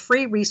try out the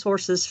free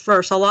resources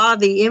first. A lot of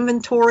the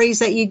inventories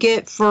that you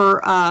get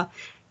for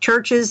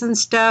churches and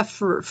stuff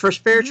for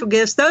spiritual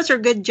gifts, those are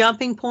good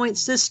jumping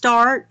points to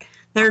start.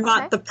 They're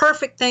not the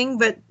perfect thing,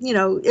 but,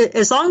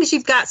 as long as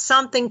you've got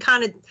something,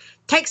 kind of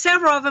take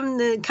several of them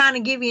to kind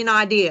of give you an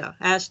idea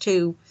as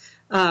to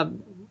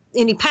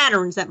any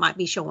patterns that might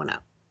be showing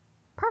up.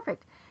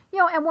 Perfect.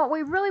 And what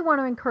we really want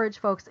to encourage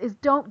folks is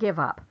don't give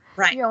up.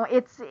 Right.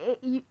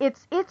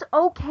 It's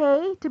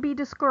okay to be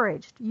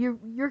discouraged.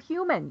 You're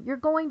human. You're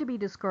going to be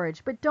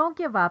discouraged, but don't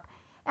give up.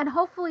 And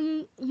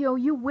hopefully,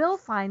 you will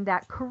find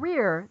that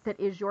career that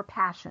is your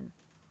passion.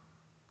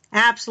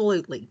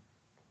 Absolutely.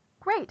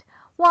 Great.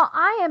 Well,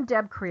 I am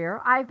Deb Creer.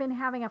 I've been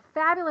having a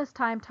fabulous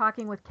time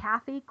talking with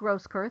Kathy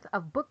Grosskurth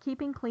of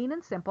Bookkeeping Clean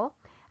and Simple.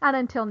 And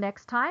until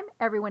next time,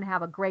 everyone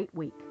have a great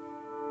week.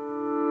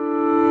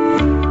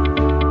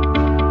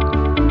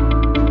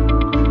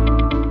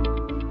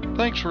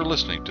 Thanks for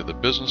listening to the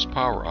Business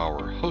Power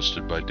Hour,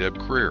 hosted by Deb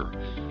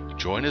Creer.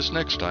 Join us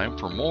next time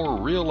for more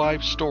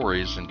real-life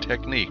stories and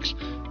techniques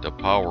to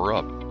power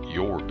up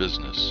your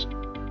business.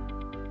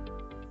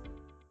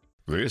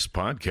 This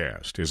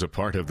podcast is a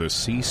part of the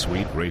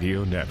C-Suite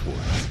Radio Network.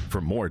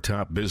 For more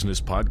top business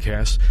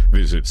podcasts,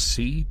 visit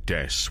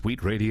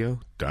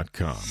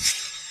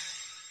c-suiteradio.com.